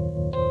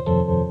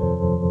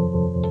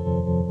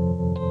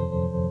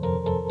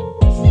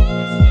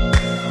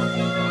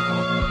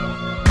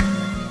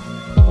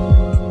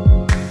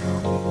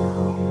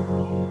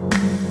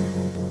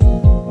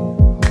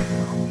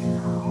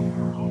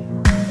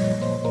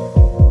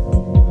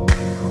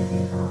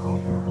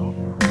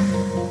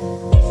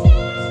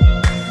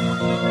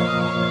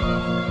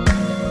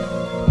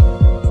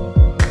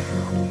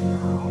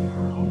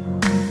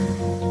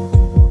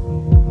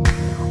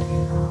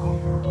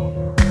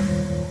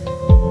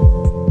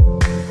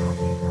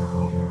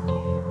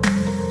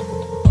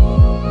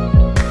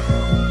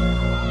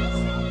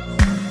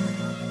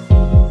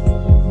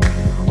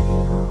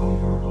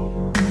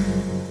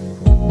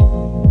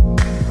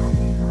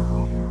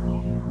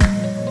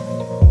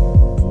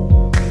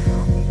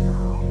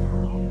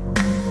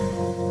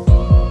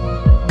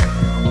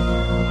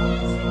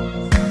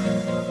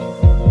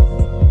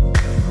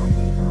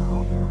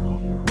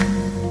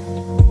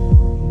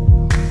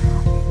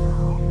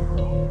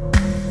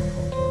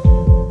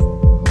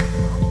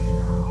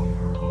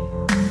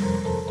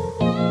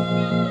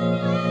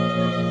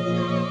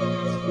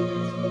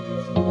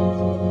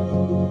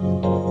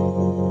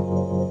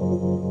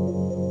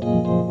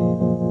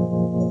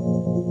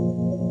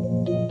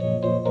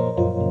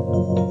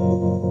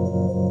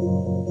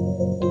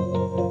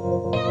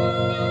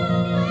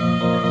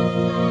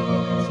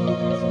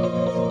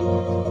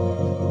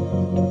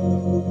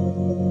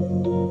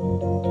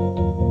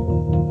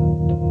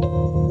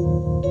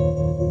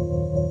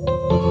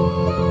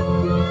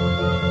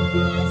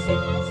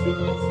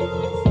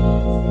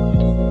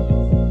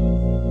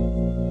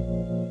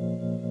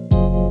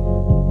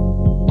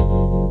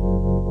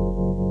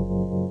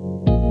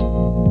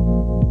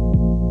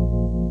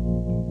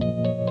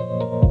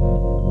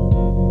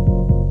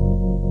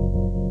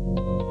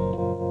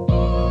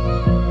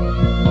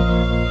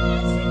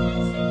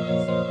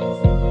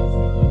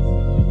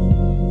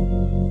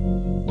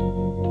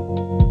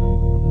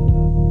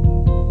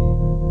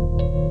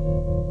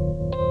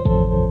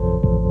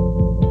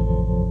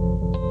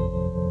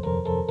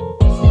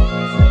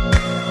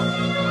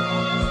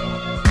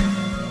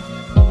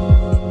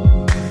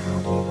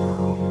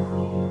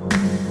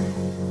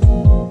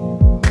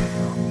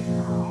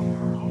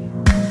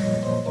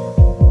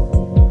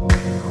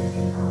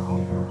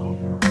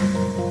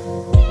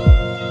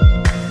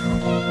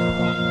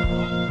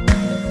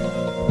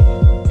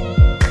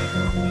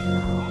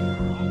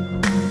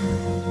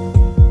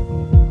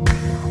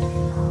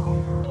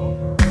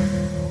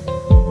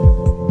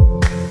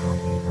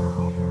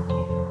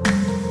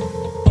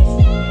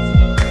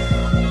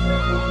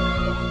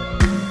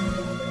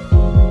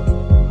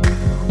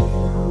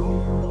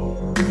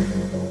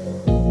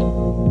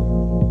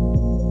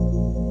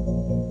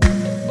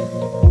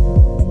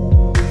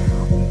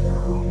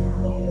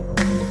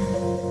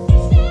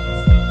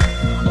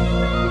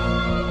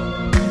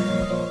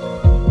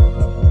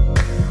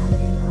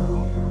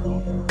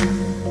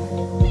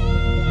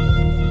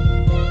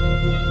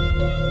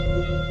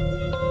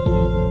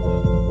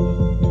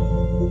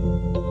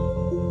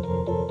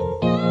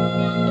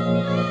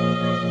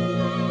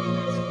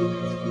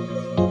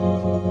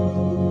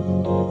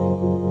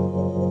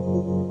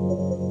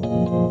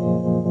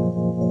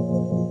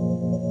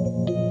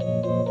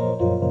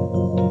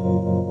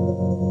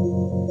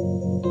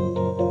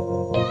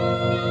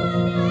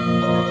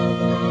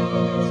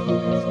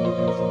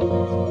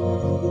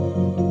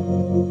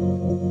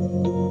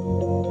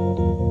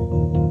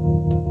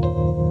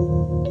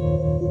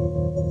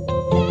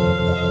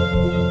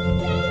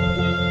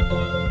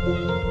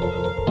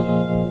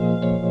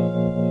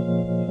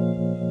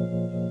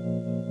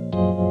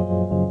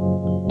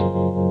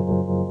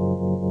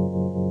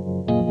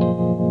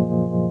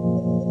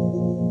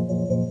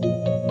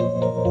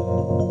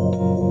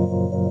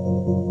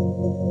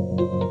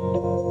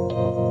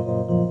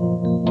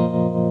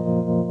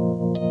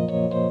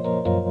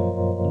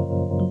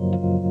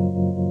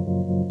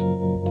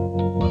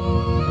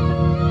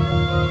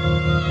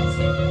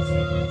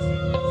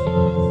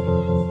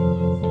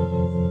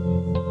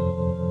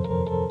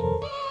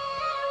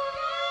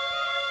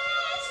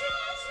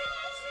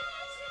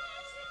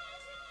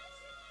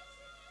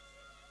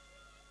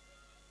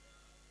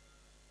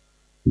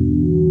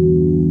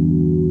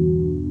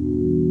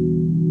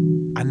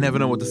 I never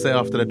know what to say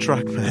after the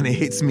track, man. It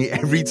hits me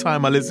every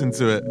time I listen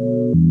to it.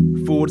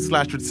 / would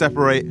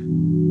separate.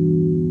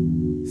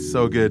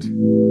 So good.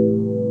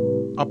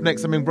 Up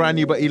next, something brand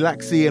new by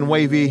Elaxi and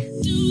Wavy.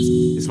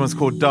 This one's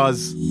called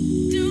Does.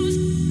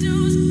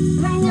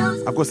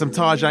 I've got some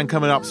Tarjan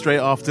coming up straight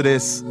after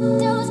this.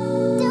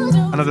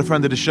 Another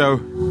friend of the show.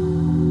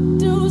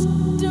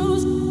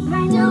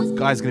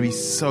 Guy's gonna be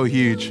so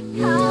huge.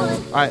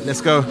 Alright, let's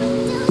go.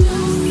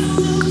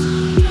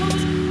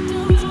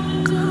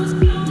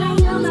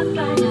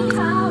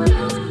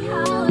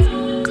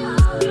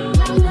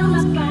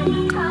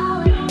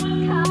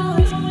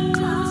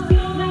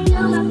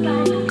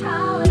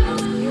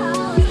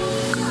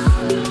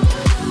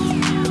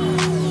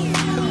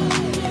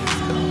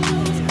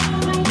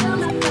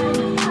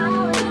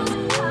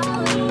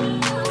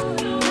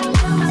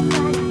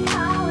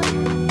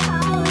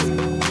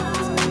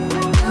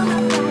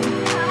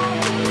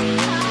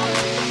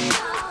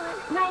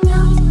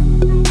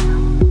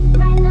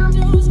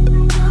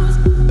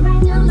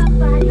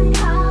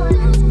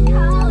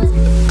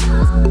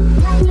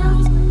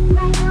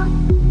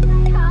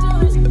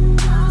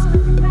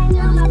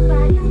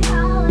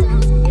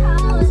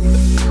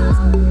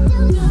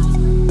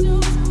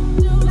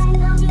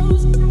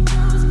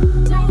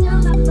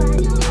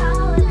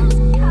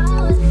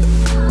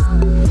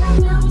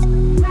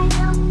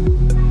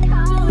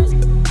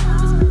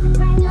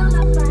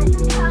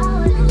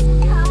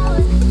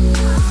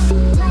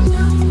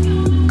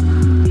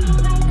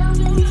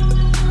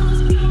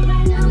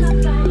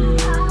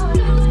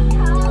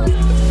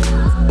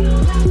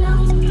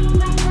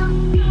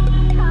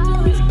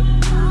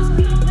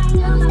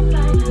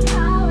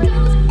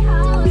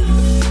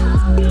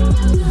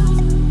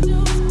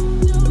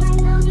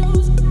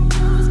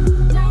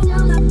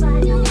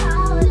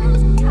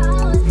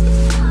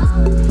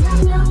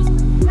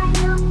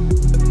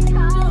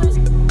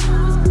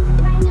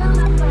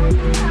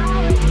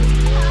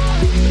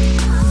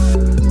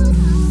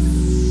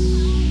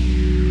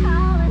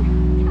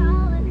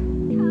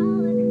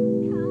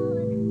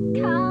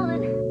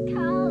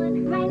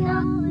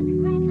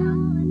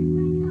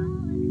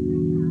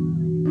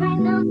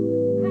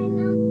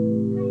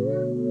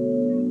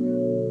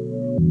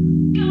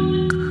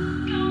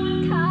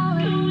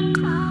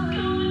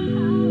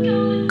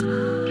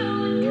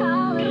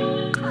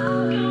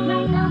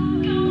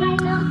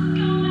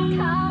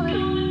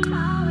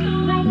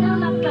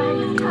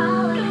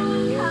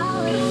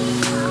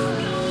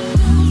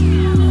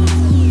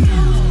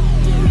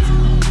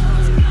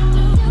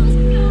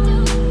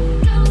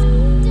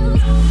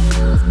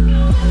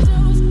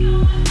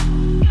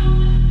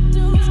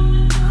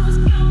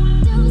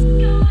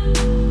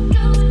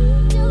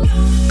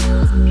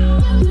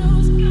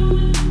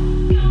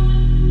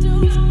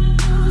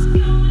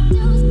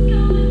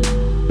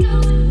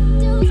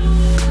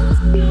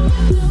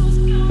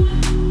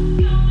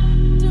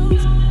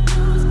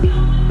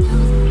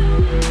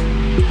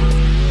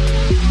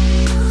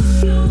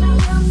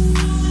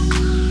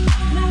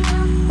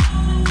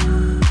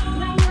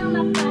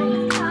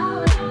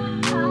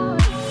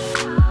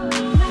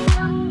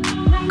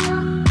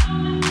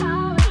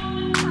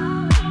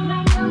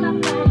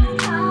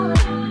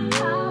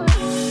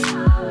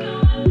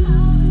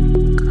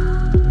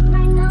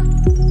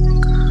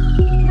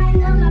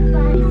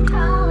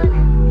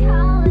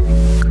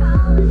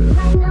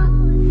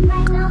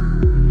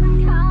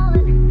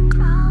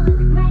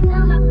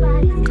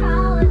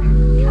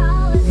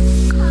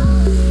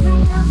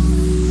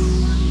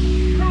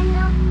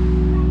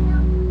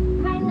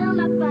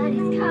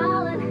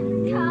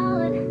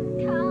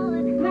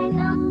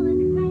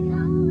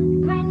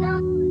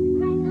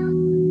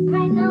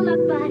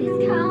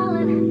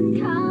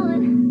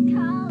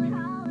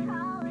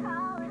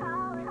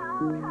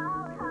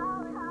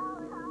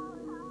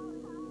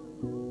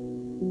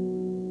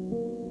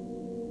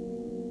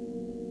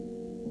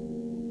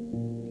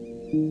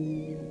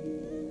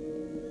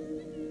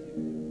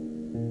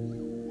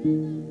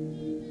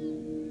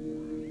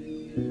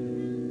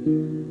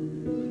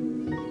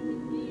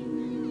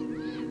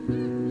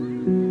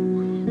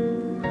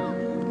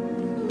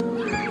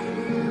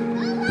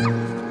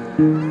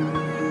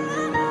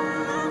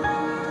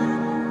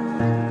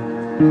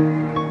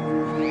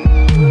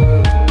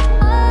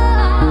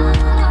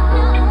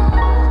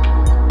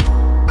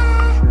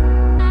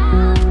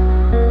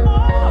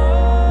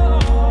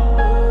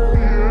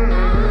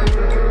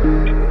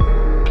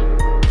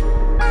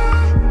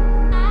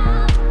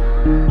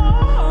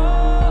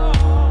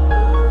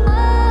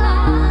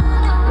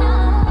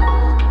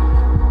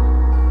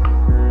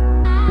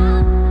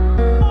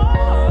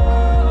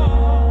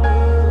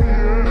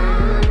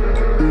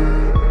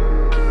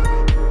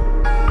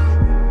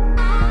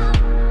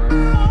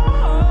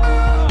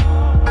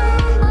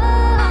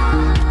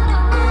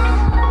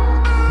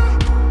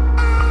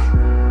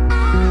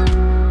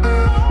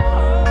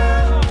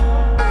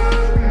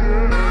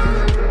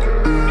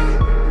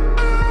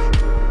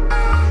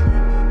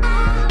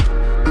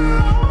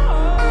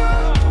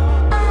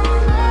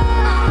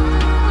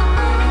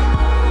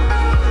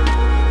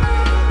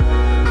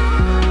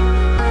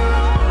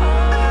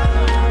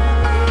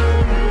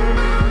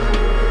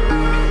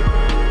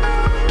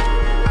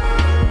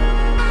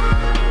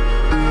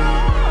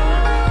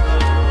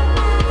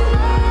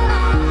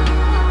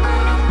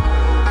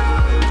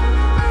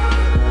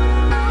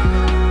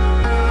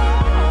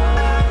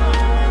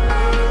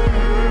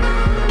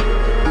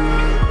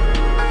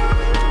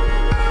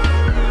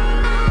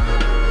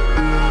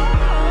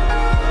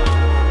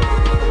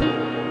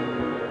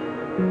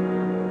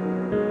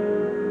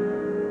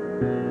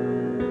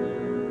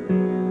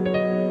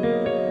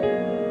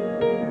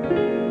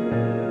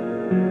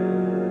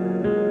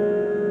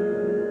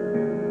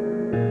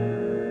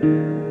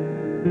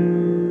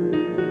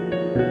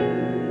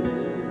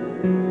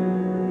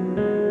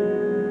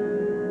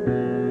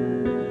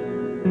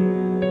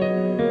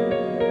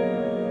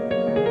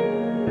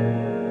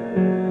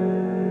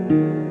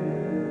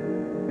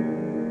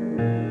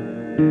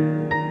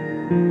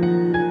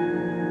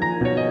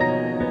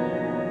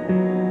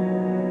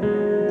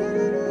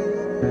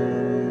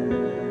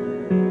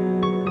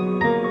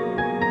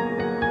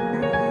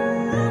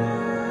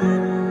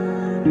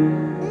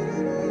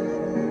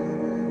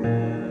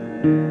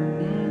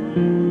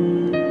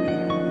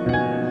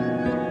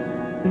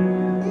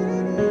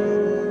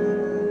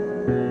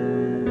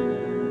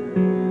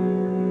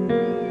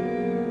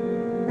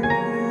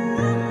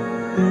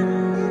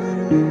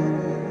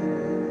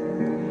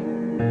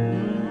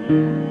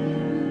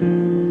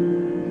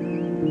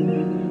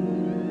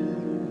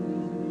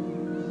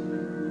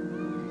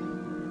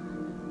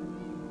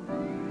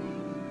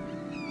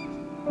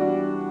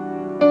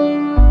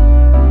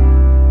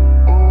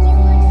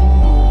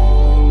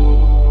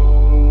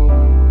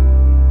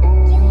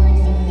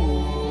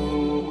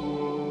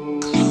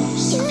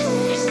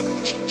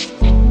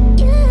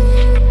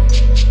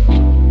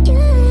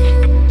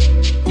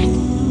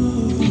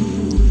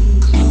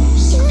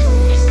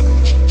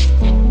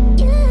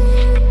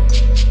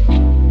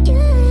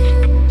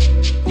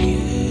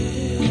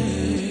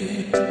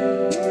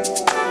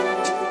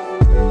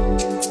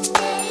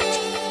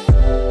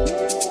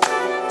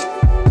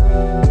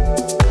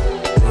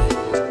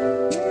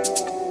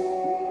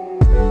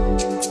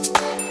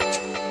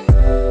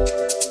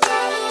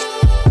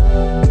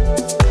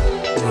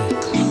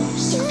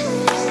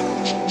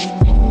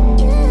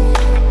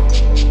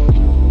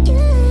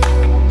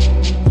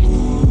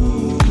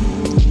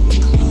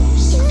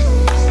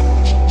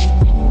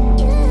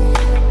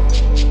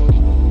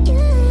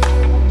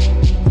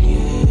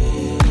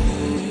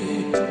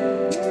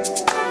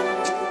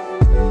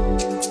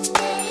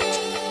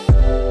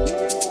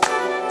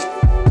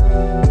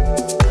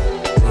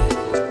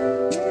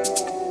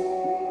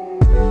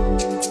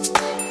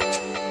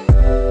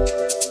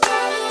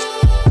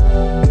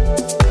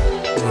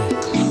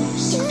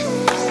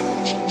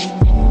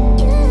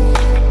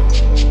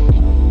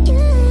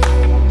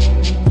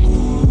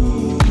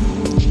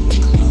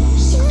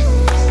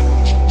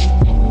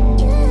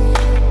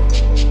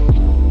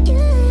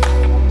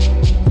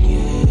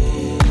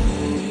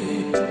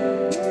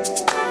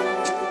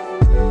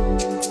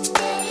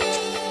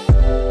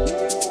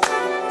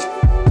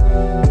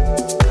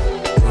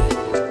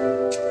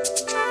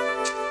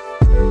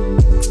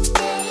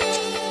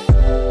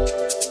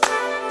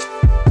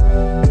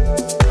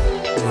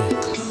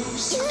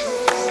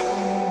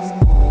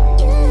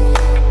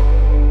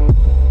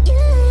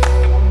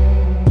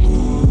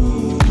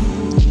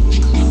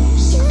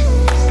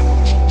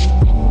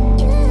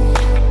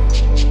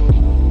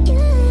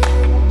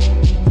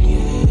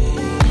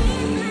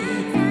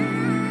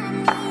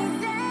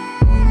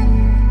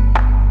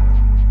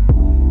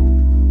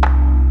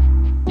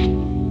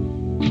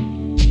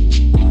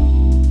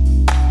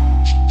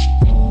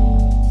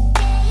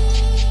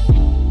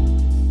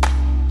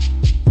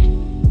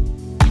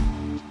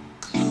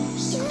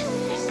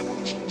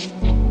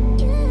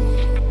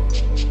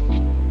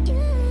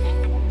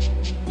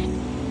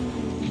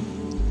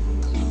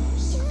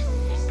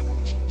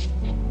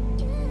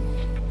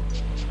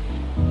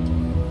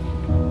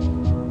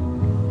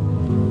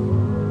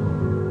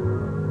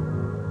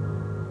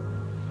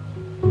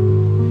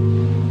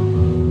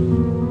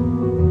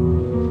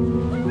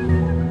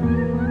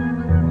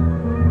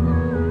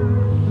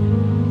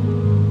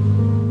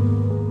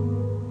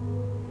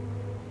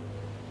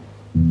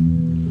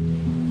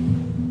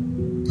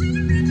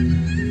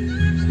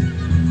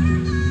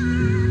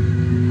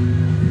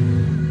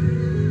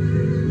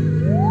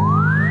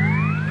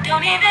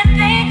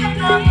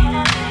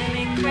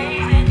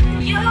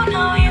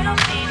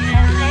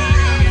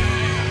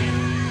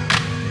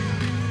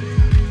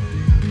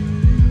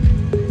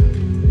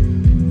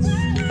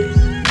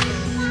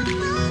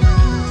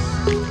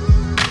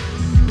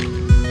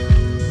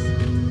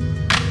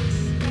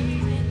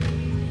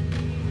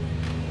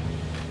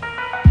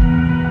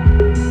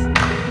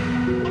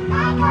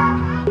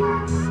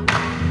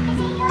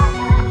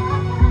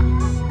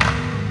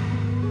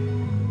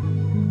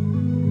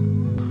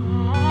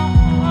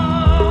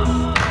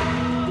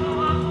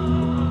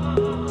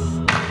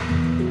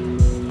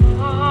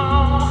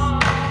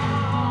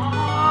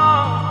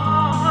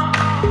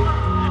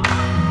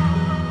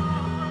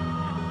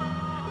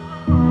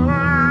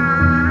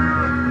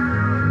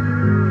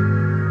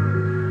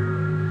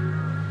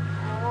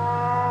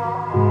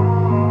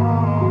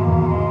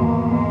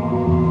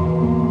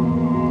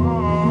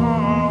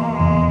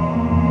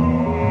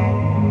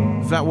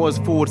 That was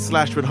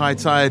 / with High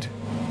Tide.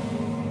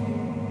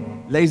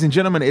 Ladies and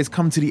gentlemen, it's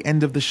come to the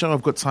end of the show.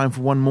 I've got time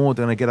for one more,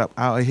 then I get up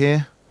out of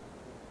here.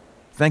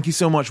 Thank you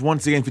so much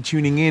once again for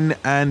tuning in.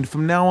 And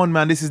from now on,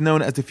 man, this is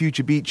known as the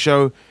Future Beat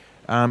Show.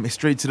 It's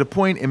straight to the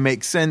point. It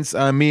makes sense.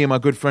 Me and my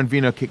good friend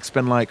Vino Kick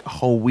spent like a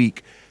whole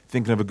week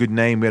thinking of a good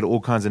name. We had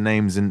all kinds of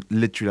names, and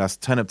literally I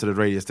turned up to the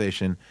radio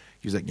station.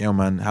 He was like, yo,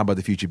 man, how about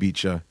the Future Beat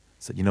Show? I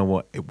said, you know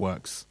what? It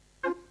works.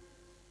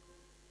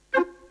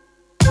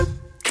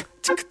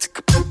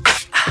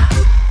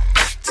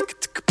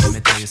 Let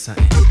me tell you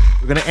something.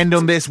 We're going to end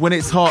on this. When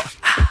it's hot,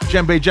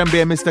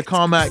 Djembe and Mr.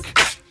 Carmack.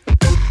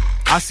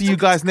 I'll see you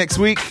guys next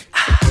week.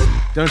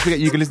 Don't forget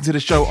you can listen to the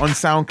show on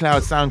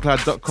SoundCloud,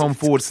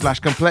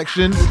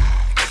 soundcloud.com/complexion.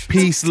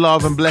 Peace,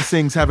 love, and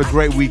blessings. Have a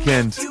great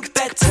weekend. You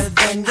better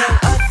than your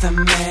other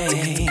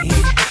man.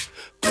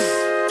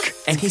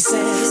 And he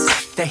says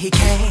that he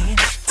can.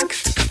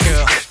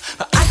 Girl,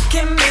 I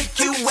can make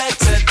you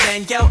wetter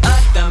than your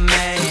other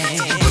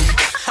man.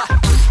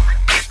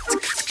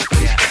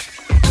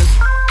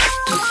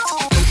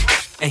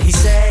 And he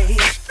say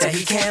that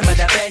he can, but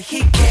I bet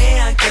he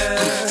can't,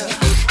 girl.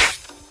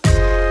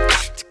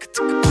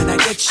 When I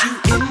get you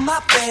in my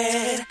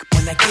bed,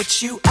 when I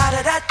get you out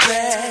of that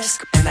dress,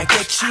 and I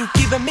get you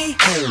giving me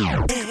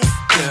head,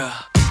 girl,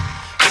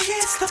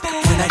 it's the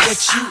best. When I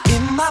get you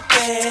in my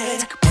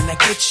bed, when I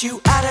get you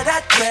out of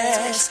that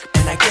dress,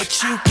 and I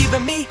get you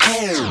giving me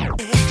head,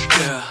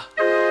 girl,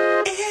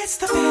 it's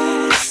the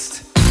best.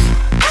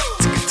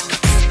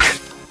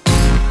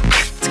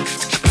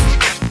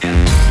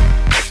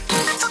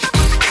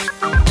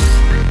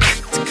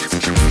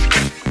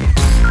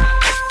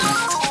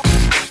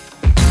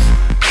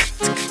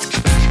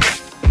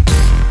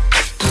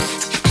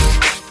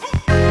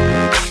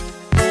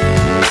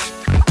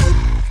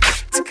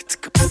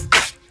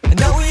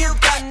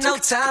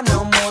 Time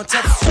no more to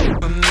f***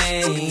 with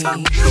me.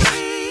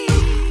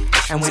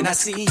 And when I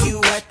see you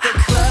at the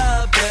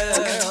club,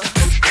 girl,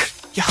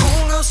 your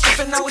homegirl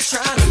stripping, I was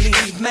trying to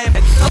leave, man. I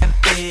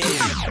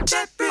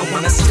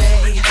wanna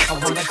stay, I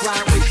wanna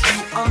grind with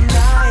you all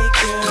night,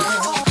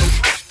 girl.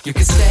 You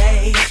can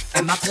stay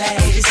at my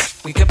place,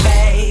 we can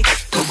bake,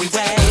 but we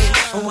wait.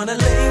 I wanna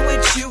lay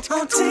with you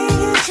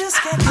until you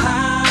just get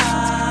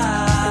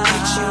high. I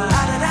get you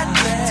out of that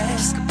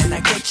dress, and I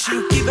get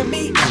you giving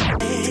me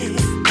head.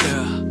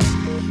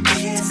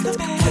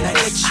 When I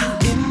get you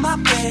in my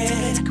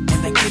bed,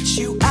 when I get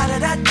you out of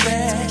that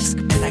dress,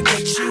 and I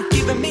get you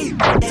giving me